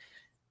buzz.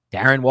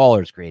 Darren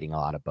Waller's creating a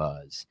lot of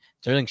buzz.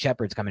 Sterling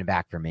Shepard's coming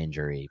back from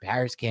injury.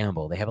 Paris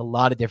Campbell. They have a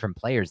lot of different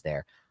players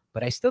there.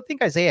 But I still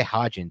think Isaiah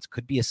Hodgins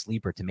could be a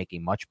sleeper to make a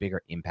much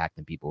bigger impact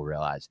than people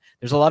realize.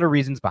 There's a lot of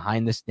reasons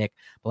behind this, Nick,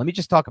 but let me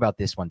just talk about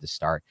this one to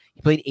start.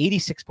 He played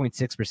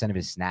 86.6% of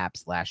his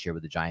snaps last year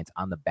with the Giants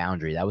on the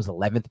boundary. That was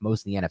 11th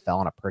most in the NFL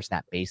on a per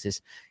snap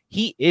basis.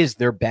 He is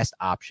their best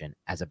option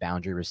as a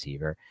boundary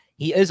receiver.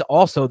 He is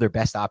also their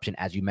best option,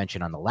 as you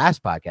mentioned on the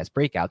last podcast,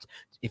 breakouts.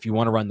 If you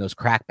want to run those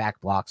crackback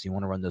blocks, you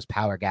want to run those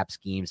power gap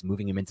schemes,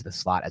 moving him into the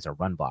slot as a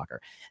run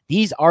blocker.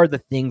 These are the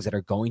things that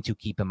are going to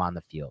keep him on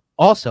the field.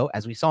 Also,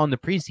 as we saw in the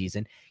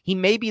preseason, he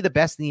may be the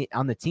best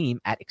on the team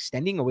at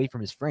extending away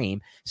from his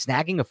frame,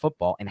 snagging a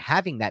football, and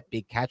having that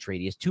big catch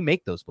radius to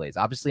make those plays.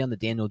 Obviously, on the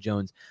Daniel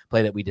Jones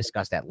play that we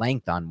discussed at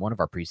length on one of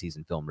our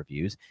preseason film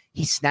reviews,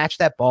 he snatched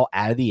that ball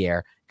out of the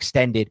air,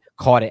 extended,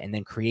 caught it, and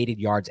then created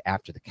yards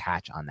after the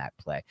catch on that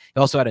play. He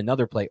also had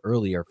another play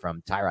earlier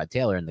from Tyrod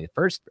Taylor in the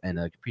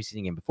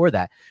preseason game before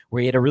that,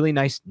 where he had a really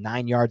nice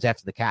 9 yards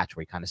after the catch,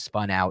 where he kind of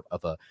spun out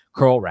of a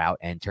curl route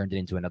and turned it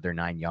into another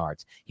 9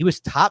 yards. He was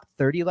top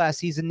 30 last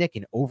season, Nick,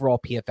 in overall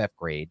PFF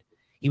grade.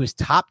 He was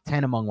top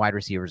 10 among wide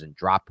receivers in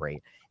drop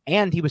rate,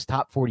 and he was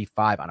top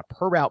 45 on a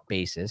per route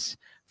basis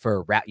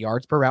for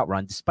yards per route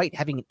run, despite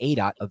having an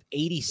ADOT of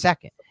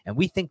 82nd. And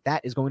we think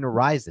that is going to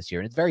rise this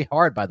year. And it's very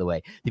hard, by the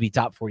way, to be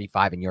top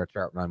 45 in yards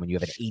per route run when you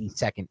have an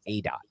 82nd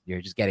ADOT. You're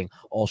just getting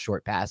all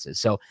short passes.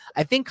 So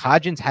I think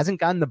Hodgins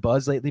hasn't gotten the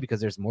buzz lately because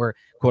there's more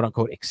quote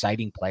unquote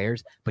exciting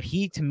players, but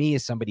he to me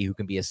is somebody who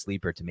can be a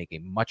sleeper to make a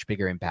much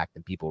bigger impact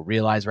than people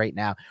realize right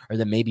now, or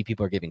than maybe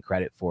people are giving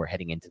credit for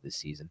heading into this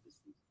season.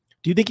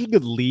 Do you think he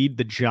could lead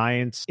the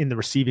Giants in the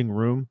receiving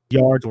room,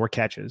 yards or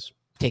catches?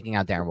 Taking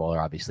out Darren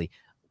Waller, obviously.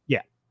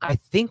 Yeah. I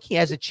think he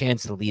has a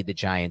chance to lead the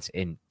Giants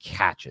in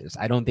catches.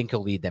 I don't think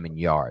he'll lead them in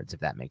yards,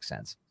 if that makes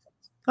sense.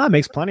 That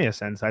makes plenty of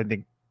sense. I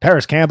think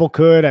Paris Campbell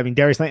could. I mean,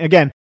 Darius Slay,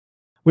 again,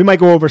 we might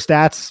go over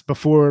stats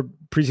before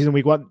preseason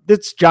week 1.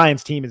 This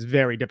Giants team is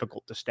very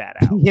difficult to stat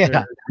out.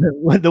 Yeah.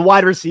 The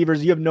wide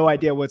receivers, you have no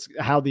idea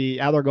how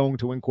they're going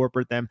to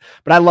incorporate them.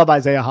 But I love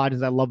Isaiah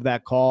Hodgins. I love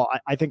that call.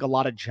 I think a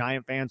lot of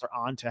Giant fans are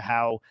on to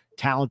how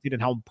talented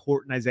and how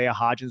important Isaiah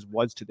Hodgins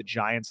was to the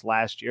Giants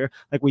last year.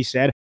 Like we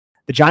said,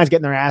 the Giants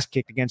getting their ass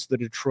kicked against the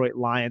Detroit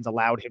Lions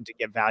allowed him to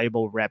get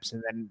valuable reps,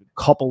 and then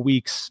a couple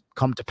weeks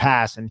come to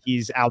pass, and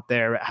he's out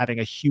there having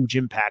a huge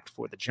impact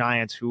for the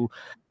Giants, who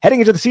heading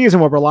into the season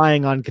were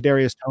relying on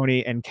Kadarius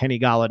Toney and Kenny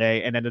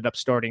Golladay, and ended up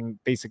starting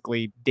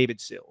basically David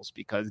Sills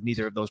because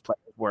neither of those players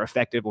were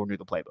effective or knew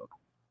the playbook.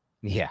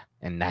 Yeah,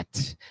 and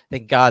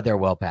thank God they're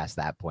well past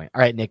that point.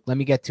 All right, Nick, let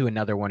me get to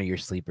another one of your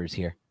sleepers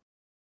here.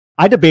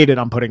 I debated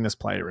on putting this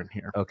player in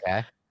here.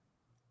 Okay.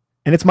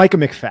 And it's Micah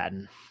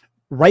McFadden.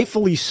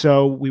 Rightfully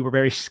so, we were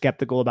very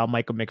skeptical about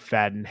Micah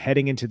McFadden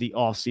heading into the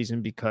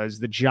offseason because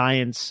the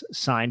Giants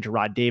signed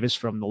Jarrad Davis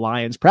from the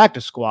Lions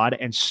practice squad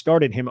and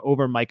started him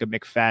over Micah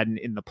McFadden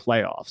in the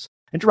playoffs.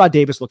 And Jarrad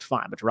Davis looked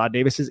fine, but Jarrad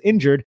Davis is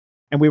injured.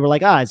 And we were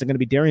like, is it going to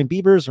be Darian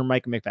Beavers or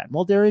Micah McFadden?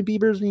 Well, Darian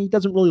Beavers, he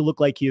doesn't really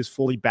look like he is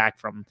fully back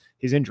from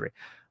his injury.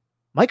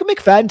 Micah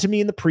McFadden, to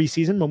me, in the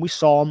preseason, when we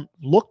saw him,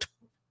 looked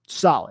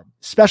solid,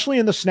 especially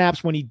in the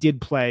snaps when he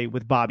did play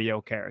with Bobby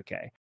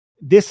Okereke.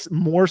 This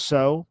more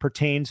so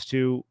pertains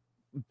to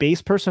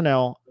base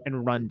personnel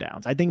and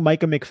rundowns. I think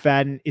Micah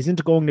McFadden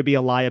isn't going to be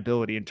a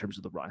liability in terms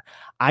of the run.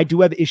 I do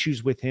have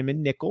issues with him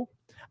in nickel.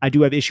 I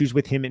do have issues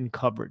with him in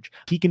coverage.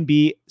 He can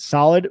be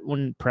solid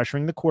when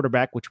pressuring the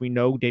quarterback, which we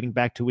know dating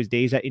back to his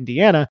days at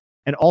Indiana,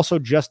 and also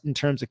just in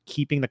terms of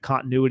keeping the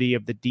continuity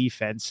of the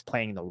defense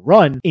playing the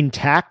run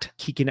intact.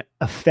 He can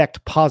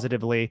affect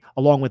positively,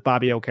 along with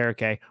Bobby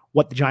Okereke,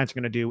 what the Giants are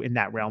going to do in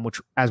that realm, which,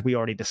 as we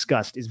already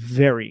discussed, is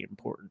very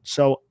important.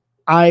 So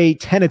I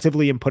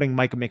tentatively am putting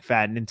Micah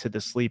McFadden into the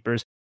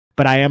sleepers,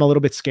 but I am a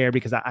little bit scared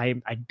because I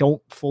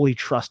don't fully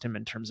trust him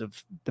in terms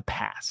of the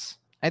pass.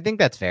 I think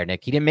that's fair,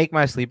 Nick. He didn't make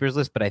my sleepers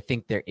list, but I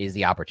think there is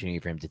the opportunity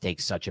for him to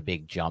take such a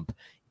big jump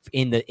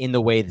in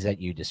the ways that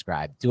you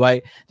described.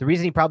 The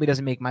reason he probably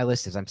doesn't make my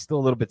list is I'm still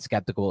a little bit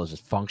skeptical of his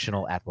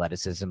functional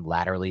athleticism.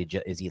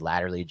 Is he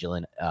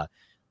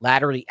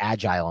laterally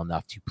agile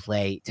enough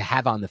to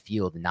have on the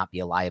field and not be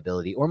a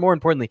liability, or more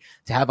importantly,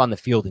 to have on the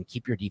field and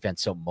keep your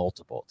defense so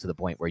multiple to the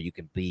point where you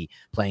can be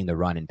playing the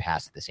run and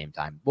pass at the same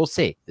time. We'll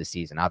see this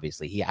season.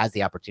 Obviously, he has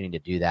the opportunity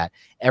to do that.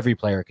 Every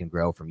player can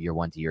grow from year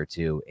 1 to year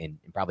 2 in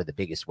probably the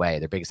biggest way,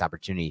 their biggest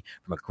opportunity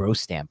from a growth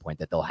standpoint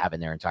that they'll have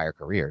in their entire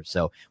career.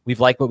 So we've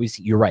liked what we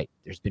see. You're right.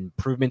 There's been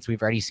improvements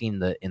we've already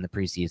seen in the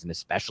preseason,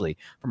 especially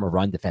from a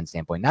run defense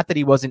standpoint. Not that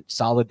he wasn't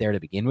solid there to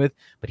begin with,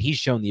 but he's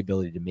shown the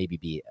ability to maybe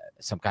be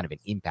some kind of an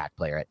impact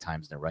player at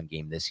times in the run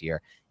game this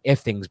year if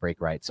things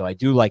break right. So I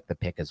do like the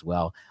pick as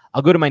well.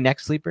 I'll go to my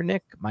next sleeper,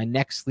 Nick. My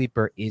next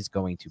sleeper is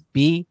going to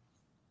be,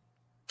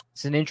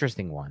 it's an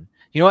interesting one.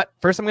 You know what?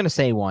 First, I'm going to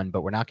say one,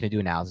 but we're not going to do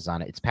analysis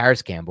on it. It's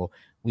Paris Campbell.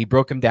 We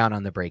broke him down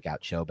on the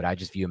breakout show, but I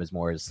just view him as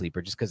more as a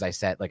sleeper just because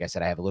like I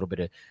said, I have a little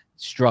bit of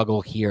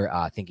struggle here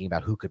thinking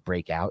about who could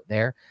break out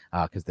there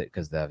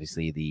because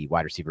obviously the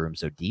wide receiver room is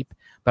so deep.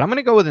 But I'm going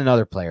to go with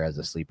another player as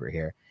a sleeper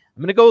here.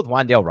 I'm going to go with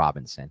Wan'Dale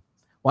Robinson.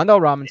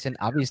 Wan'Dale Robinson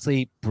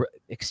obviously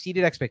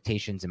exceeded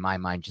expectations in my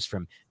mind just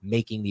from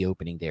making the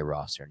opening day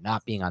roster,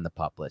 not being on the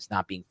PUP list,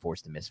 not being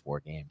forced to miss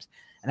 4 games.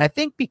 And I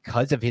think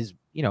because of his,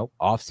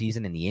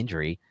 offseason and the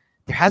injury,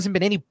 there hasn't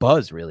been any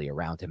buzz really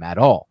around him at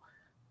all.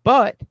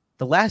 But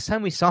the last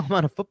time we saw him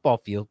on a football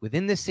field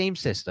within this same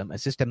system, a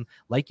system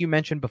like you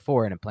mentioned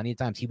before, and plenty of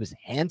times he was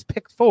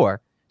handpicked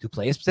for to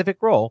play a specific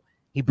role,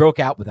 he broke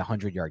out with a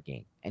 100-yard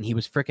game, and he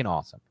was freaking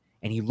awesome.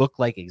 And he looked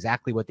like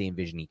exactly what they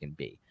envision he can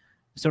be.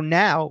 So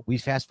now we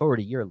fast forward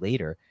a year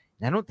later,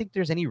 and I don't think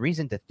there's any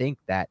reason to think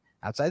that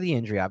outside of the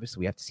injury,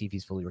 obviously we have to see if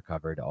he's fully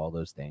recovered, all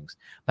those things.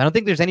 But I don't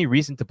think there's any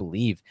reason to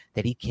believe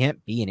that he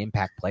can't be an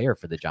impact player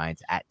for the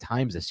Giants at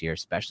times this year,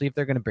 especially if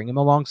they're going to bring him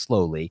along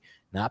slowly,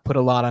 not put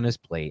a lot on his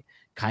plate,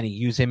 kind of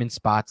use him in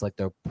spots like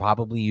they'll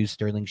probably use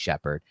Sterling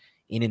Shepard,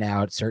 in and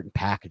out, certain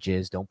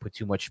packages, don't put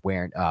too much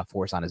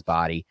force on his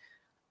body.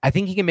 I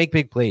think he can make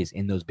big plays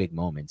in those big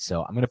moments.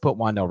 So I'm going to put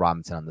Wan'Dale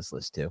Robinson on this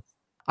list too.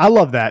 I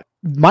love that.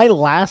 My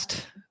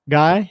last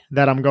guy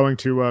that I'm going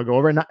to go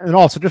over, and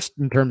also just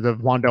in terms of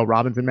Wan'Dale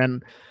Robinson,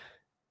 man,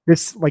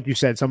 this, like you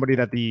said, somebody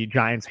that the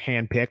Giants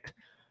handpicked,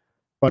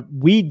 but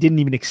we didn't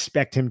even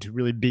expect him to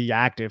really be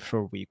active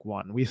for week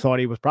one. We thought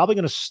he was probably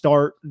going to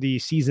start the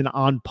season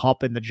on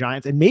PUP in the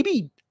Giants, and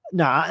maybe,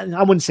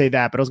 I wouldn't say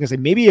that, but I was going to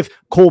say maybe if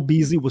Cole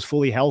Beasley was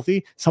fully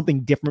healthy,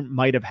 something different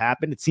might have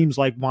happened. It seems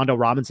like Wan'Dale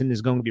Robinson is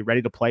going to be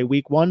ready to play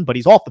week one, but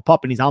he's off the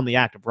PUP and he's on the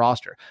active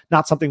roster.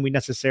 Not something we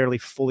necessarily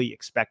fully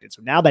expected.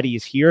 So now that he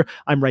is here,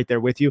 I'm right there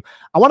with you.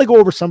 I want to go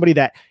over somebody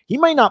that he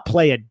might not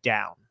play it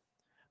down,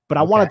 but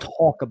I want to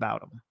talk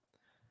about him.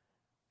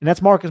 And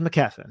that's Marcus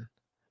McKethan,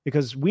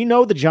 because we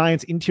know the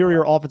Giants'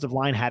 interior offensive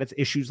line had its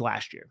issues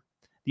last year.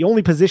 The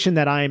only position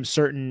that I am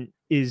certain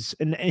is,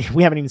 and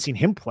we haven't even seen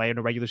him play in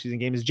a regular season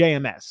game, is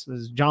JMS. This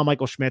is John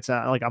Michael Schmitz.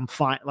 I'm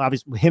fine.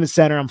 Obviously, him as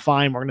center, I'm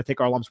fine. We're going to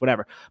take our lumps,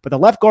 whatever. But the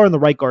left guard and the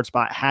right guard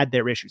spot had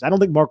their issues. I don't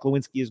think Mark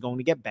Lewinsky is going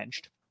to get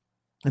benched.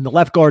 In the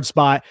left guard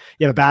spot,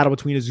 you have a battle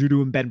between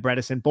Ezeudu and Ben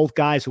Bredeson, both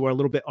guys who are a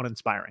little bit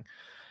uninspiring.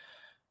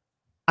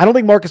 I don't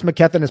think Marcus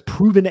McKethan has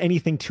proven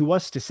anything to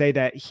us to say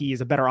that he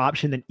is a better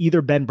option than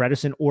either Ben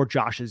Bredeson or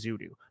Josh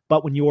Ezeudu.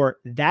 But when you're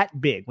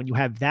that big, when you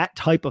have that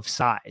type of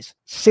size,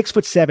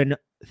 6'7",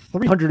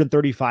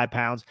 335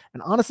 pounds,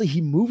 and honestly,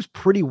 he moves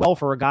pretty well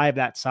for a guy of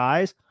that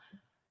size.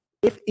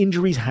 If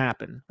injuries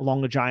happen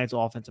along the Giants'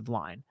 offensive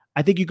line,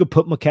 I think you could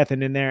put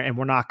McKethan in there, and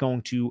we're not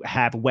going to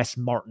have Wes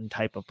Martin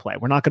type of play.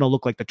 We're not going to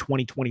look like the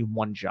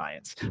 2021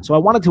 Giants. So I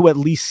wanted to at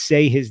least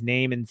say his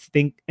name and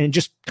think and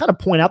just kind of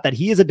point out that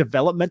he is a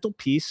developmental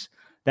piece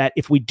that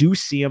if we do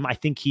see him, I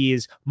think he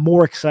is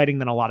more exciting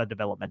than a lot of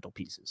developmental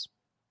pieces.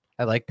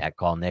 I like that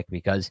call, Nick,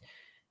 because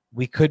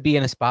we could be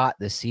in a spot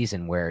this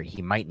season where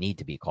he might need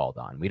to be called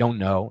on. We don't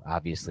know,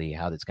 obviously,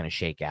 how that's going to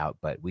shake out,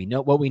 but we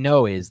know what we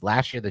know is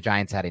last year the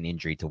Giants had an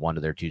injury to one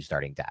of their two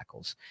starting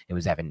tackles. It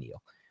was Evan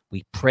Neal.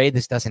 We pray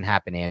this doesn't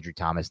happen to Andrew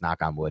Thomas,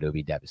 knock on wood. It would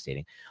be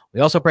devastating. We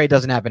also pray it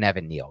doesn't happen to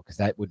Evan Neal, because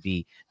that would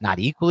be not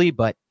equally,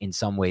 but in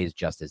some ways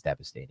just as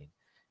devastating.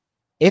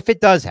 If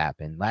it does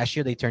happen, last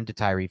year they turned to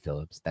Tyree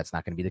Phillips. That's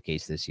not going to be the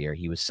case this year.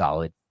 He was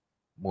solid,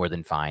 more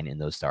than fine in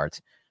those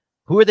starts.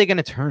 Who are they going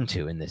to turn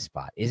to in this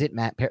spot? Is it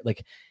Matt Perry?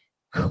 Like,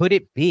 could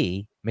it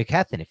be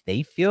McKethan? If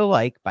they feel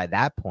like by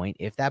that point,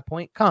 if that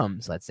point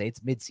comes, let's say it's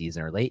midseason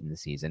or late in the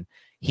season,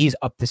 he's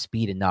up to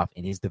speed enough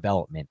in his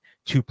development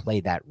to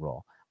play that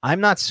role.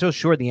 I'm not so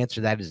sure the answer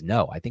to that is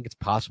no. I think it's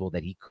possible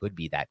that he could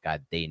be that guy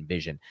they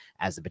envision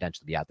as the potential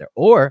to be out there.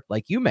 Or,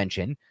 like you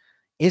mentioned,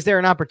 is there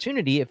an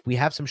opportunity if we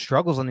have some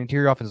struggles on the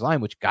interior offensive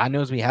line, which God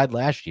knows we had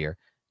last year,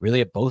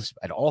 really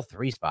at all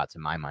three spots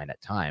in my mind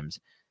at times,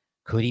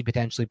 could he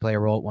potentially play a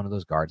role at one of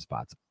those guard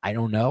spots? I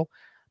don't know,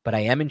 but I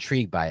am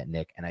intrigued by it,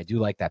 Nick, and I do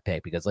like that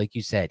pick because, like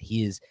you said,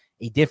 he is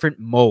a different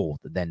mold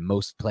than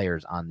most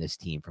players on this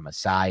team from a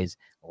size,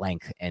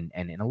 length, and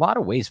in a lot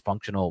of ways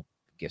functional,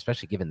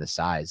 especially given the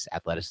size,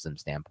 athleticism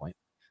standpoint.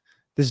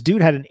 This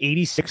dude had an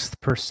 86th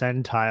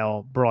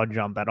percentile broad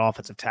jump at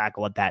offensive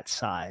tackle at that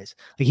size.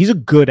 Like, he's a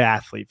good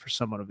athlete for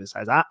someone of his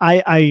size.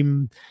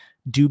 I'm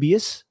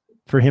dubious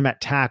for him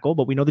at tackle,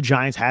 but we know the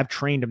Giants have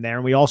trained him there.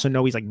 And we also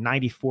know he's like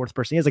 94th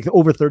percent. He has like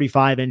over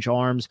 35-inch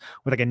arms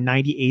with like a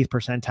 98th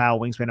percentile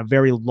wingspan, a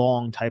very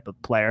long type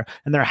of player.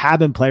 And there have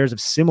been players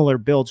of similar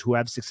builds who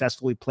have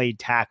successfully played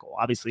tackle.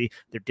 Obviously,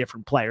 they're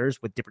different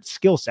players with different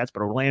skill sets,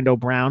 but Orlando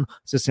Brown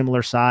is a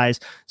similar size.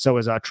 So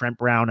is Trent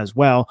Brown as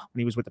well when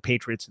he was with the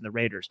Patriots and the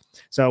Raiders.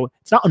 So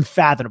it's not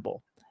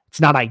unfathomable. It's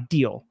not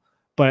ideal,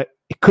 but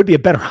it could be a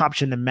better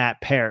option than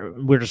Matt Pear.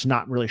 We're just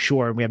not really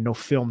sure. And we have no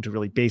film to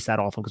really base that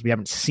off of because we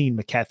haven't seen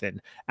McKethan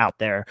out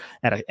there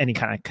at any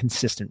kind of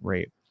consistent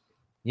rate.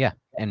 Yeah.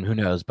 And who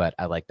knows, but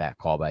I like that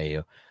call by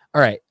you.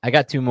 All right. I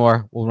got two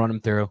more. We'll run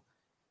them through.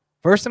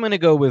 First, I'm going to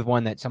go with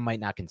one that some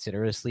might not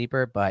consider a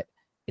sleeper, but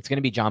it's going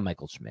to be John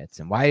Michael Schmitz.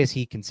 And why is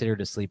he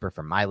considered a sleeper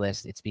for my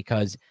list? It's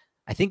because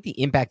I think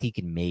the impact he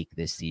can make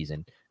this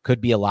season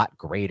could be a lot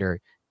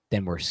greater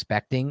than we're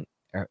expecting,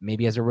 or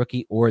maybe as a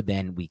rookie, or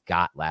than we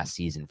got last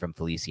season from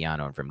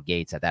Feliciano and from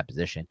Gates at that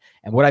position.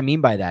 And what I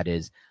mean by that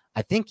is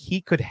I think he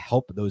could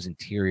help those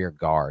interior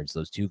guards,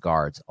 those two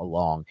guards,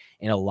 along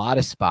in a lot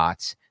of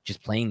spots,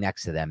 just playing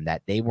next to them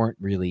that they weren't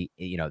really,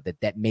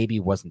 that maybe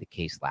wasn't the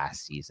case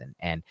last season.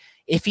 And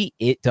if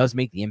it does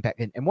make the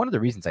impact. And one of the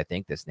reasons I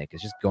think this, Nick,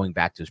 is just going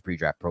back to his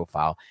pre-draft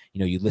profile.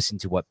 You listen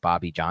to what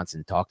Bobby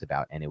Johnson talked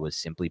about, and it was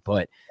simply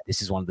put,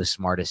 this is one of the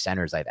smartest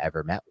centers I've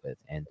ever met with.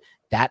 And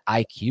that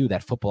IQ,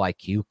 that football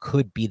IQ,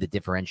 could be the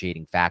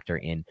differentiating factor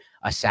in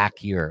a sack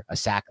here, a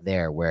sack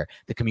there, where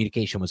the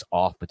communication was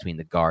off between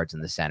the guards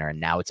and the center, and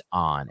now it's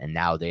on, and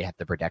now they have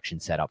the protection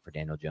set up for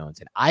Daniel Jones.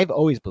 And I've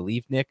always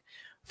believed, Nick,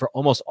 for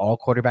almost all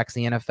quarterbacks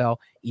in the NFL,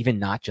 even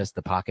not just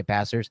the pocket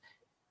passers,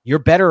 you're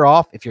better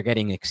off if you're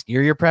getting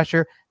exterior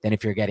pressure than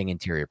if you're getting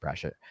interior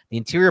pressure. The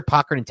interior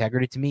pocket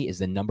integrity to me is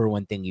the number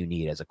one thing you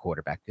need as a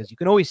quarterback, because you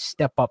can always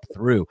step up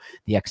through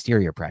the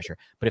exterior pressure.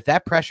 But if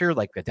that pressure,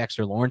 like a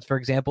Dexter Lawrence, for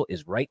example,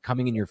 is right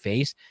coming in your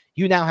face,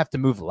 you now have to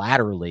move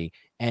laterally.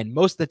 And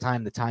most of the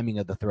time, the timing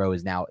of the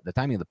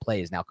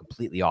play is now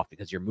completely off,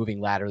 because you're moving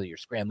laterally, you're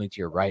scrambling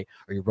to your right,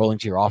 or you're rolling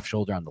to your off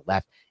shoulder on the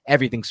left.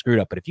 Everything's screwed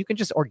up. But if you can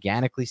just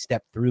organically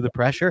step through the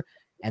pressure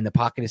and the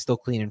pocket is still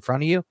clean in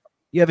front of you,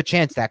 you have a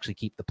chance to actually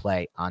keep the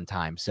play on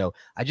time. So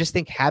I just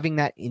think having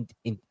that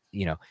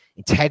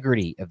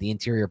integrity of the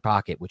interior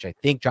pocket, which I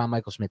think John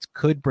Michael Schmitz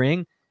could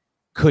bring,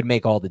 could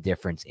make all the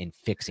difference in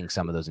fixing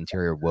some of those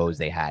interior woes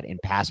they had in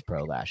pass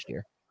pro last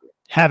year.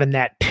 Having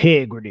that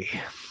integrity.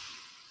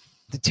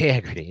 The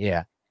integrity,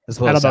 yeah. I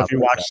don't know if you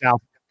watch South.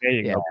 There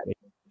you go.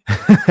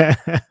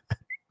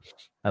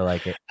 I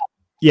like it.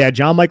 Yeah,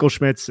 John Michael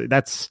Schmitz,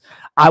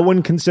 I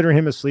wouldn't consider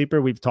him a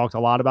sleeper. We've talked a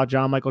lot about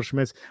John Michael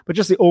Schmitz, but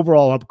just the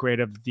overall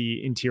upgrade of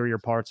the interior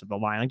parts of the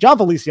line. Like John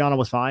Feliciano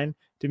was fine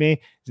to me.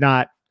 He's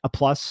not a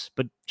plus,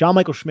 but John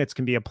Michael Schmitz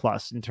can be a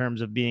plus in terms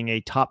of being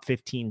a top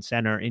 15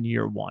 center in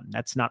year one.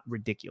 That's not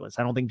ridiculous.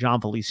 I don't think John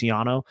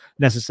Feliciano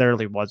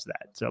necessarily was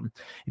that. So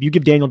if you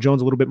give Daniel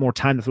Jones a little bit more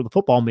time to throw the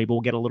football, maybe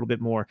we'll get a little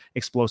bit more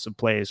explosive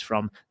plays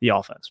from the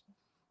offense.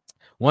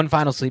 One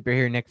final sleeper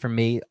here, Nick, from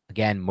me.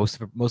 Again,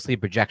 mostly a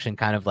projection,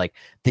 kind of like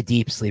the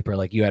deep sleeper,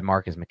 like you had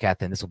Marcus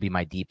McKethan. This will be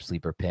my deep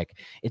sleeper pick.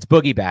 It's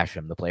Boogie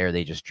Basham, the player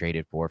they just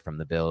traded for from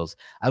the Bills.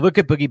 I look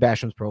at Boogie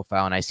Basham's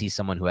profile and I see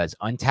someone who has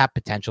untapped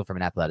potential from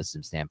an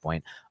athleticism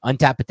standpoint,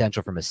 untapped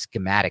potential from a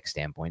schematic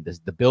standpoint.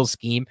 The Bills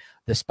scheme,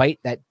 despite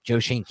that Joe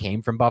Schoen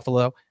came from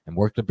Buffalo and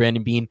worked with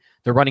Brandon Beane,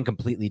 they're running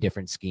completely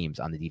different schemes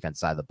on the defense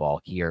side of the ball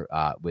here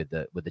with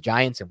the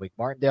Giants and Wink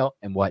Martindale,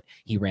 and what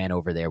he ran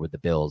over there with the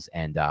Bills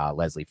and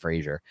Leslie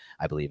Frazier,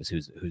 I believe, is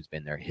who's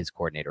been his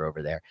coordinator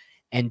over there.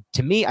 And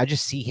to me, I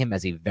just see him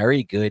as a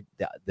very good,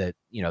 the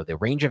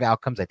range of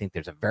outcomes. I think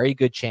there's a very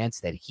good chance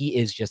that he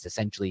is just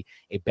essentially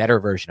a better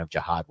version of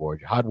Jihad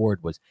Ward. Jihad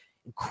Ward was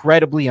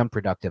incredibly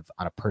unproductive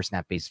on a per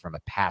snap basis from a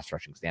pass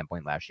rushing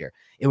standpoint last year.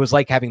 It was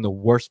like having the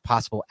worst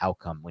possible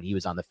outcome when he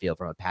was on the field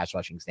from a pass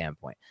rushing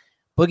standpoint.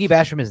 Boogie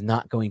Basham is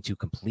not going to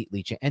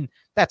completely change, and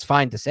that's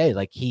fine to say.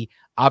 Like, he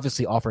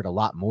obviously offered a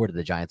lot more to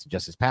the Giants than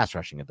just his pass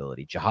rushing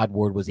ability. Jihad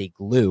Ward was a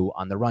glue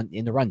on the run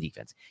in the run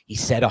defense. He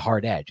set a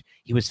hard edge.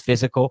 He was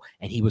physical,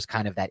 and he was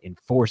kind of that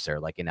enforcer,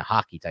 like in a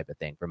hockey type of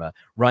thing, from a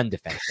run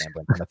defense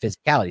standpoint, from a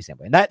physicality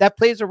standpoint. And that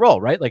plays a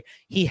role, right? Like,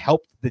 he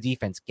helped the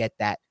defense get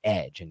that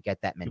edge and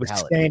get that mentality.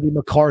 It was Sandy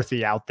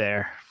McCarthy out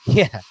there.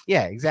 Yeah,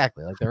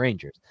 exactly, like the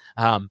Rangers.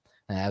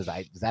 Is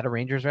that a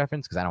Rangers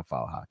reference? Because I don't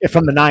follow hockey. Yeah,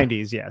 from the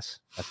 90s, yes.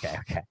 Okay.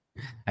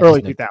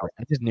 Early 2000s.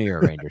 I just knew you're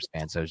a Rangers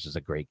fan, so it's just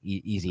a great,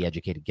 easy,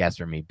 educated guess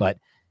for me. But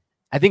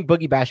I think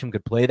Boogie Basham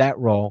could play that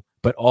role,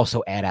 but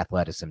also add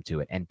athleticism to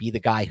it and be the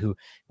guy who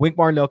Wink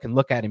Martindale can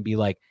look at and be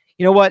like,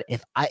 you know what?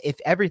 If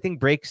everything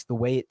breaks the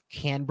way it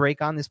can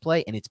break on this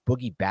play, and it's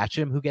Boogie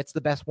Basham who gets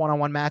the best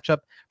one-on-one matchup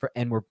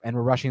and we're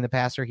rushing the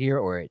passer here,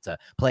 or it's a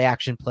play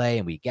action play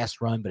and we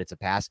guess run, but it's a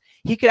pass,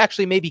 he could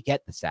actually maybe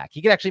get the sack.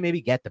 He could actually maybe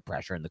get the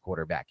pressure and the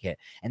quarterback hit,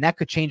 and that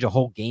could change a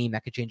whole game.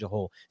 That could change a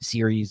whole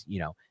series.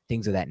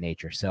 Things of that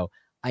nature. So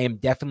I am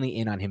definitely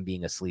in on him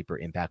being a sleeper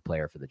impact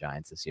player for the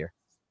Giants this year.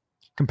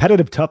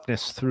 Competitive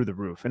toughness through the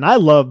roof, and I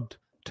loved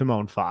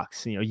Timon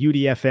Fox.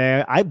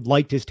 UDFA. I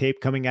liked his tape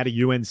coming out of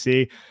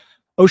UNC.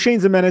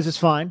 O'Shane Ximines is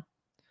fine.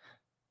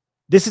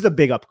 This is a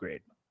big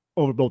upgrade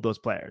over both those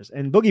players.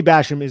 And Boogie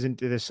Basham isn't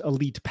this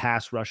elite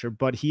pass rusher,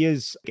 but he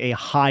is a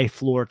high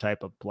floor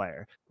type of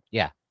player.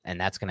 Yeah, and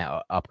that's going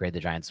to upgrade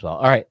the Giants as well.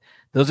 All right,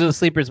 those are the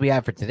sleepers we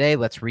have for today.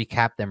 Let's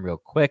recap them real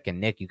quick. And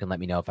Nick, you can let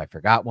me know if I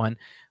forgot one.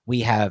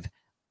 We have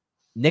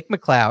Nick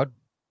McLeod,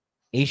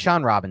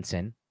 A'Shawn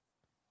Robinson,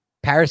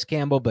 Paris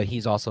Campbell, but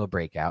he's also a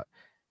breakout,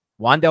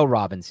 Wan'Dale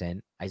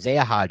Robinson,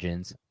 Isaiah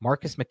Hodgins,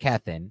 Marcus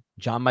McKethan,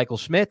 John Michael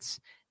Schmitz,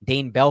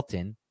 Dane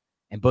Belton,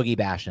 and Boogie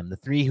Basham. The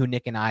three who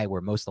Nick and I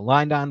were most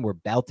aligned on were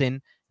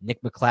Belton,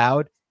 Nick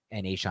McLeod,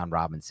 and A'Shawn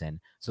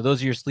Robinson. So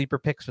those are your sleeper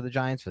picks for the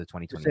Giants for the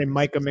 2020. Say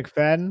Micah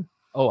McFadden.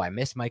 Oh, I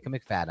missed Micah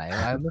McFadden.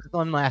 I missed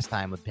one last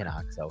time with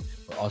Pinnock, so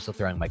we're also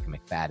throwing Micah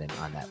McFadden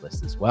on that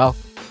list as well.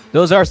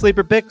 Those are our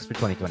sleeper picks for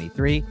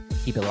 2023.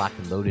 Keep it locked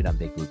and loaded on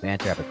Big Blue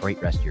Banter. Have a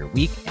great rest of your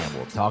week, and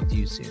we'll talk to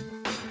you soon.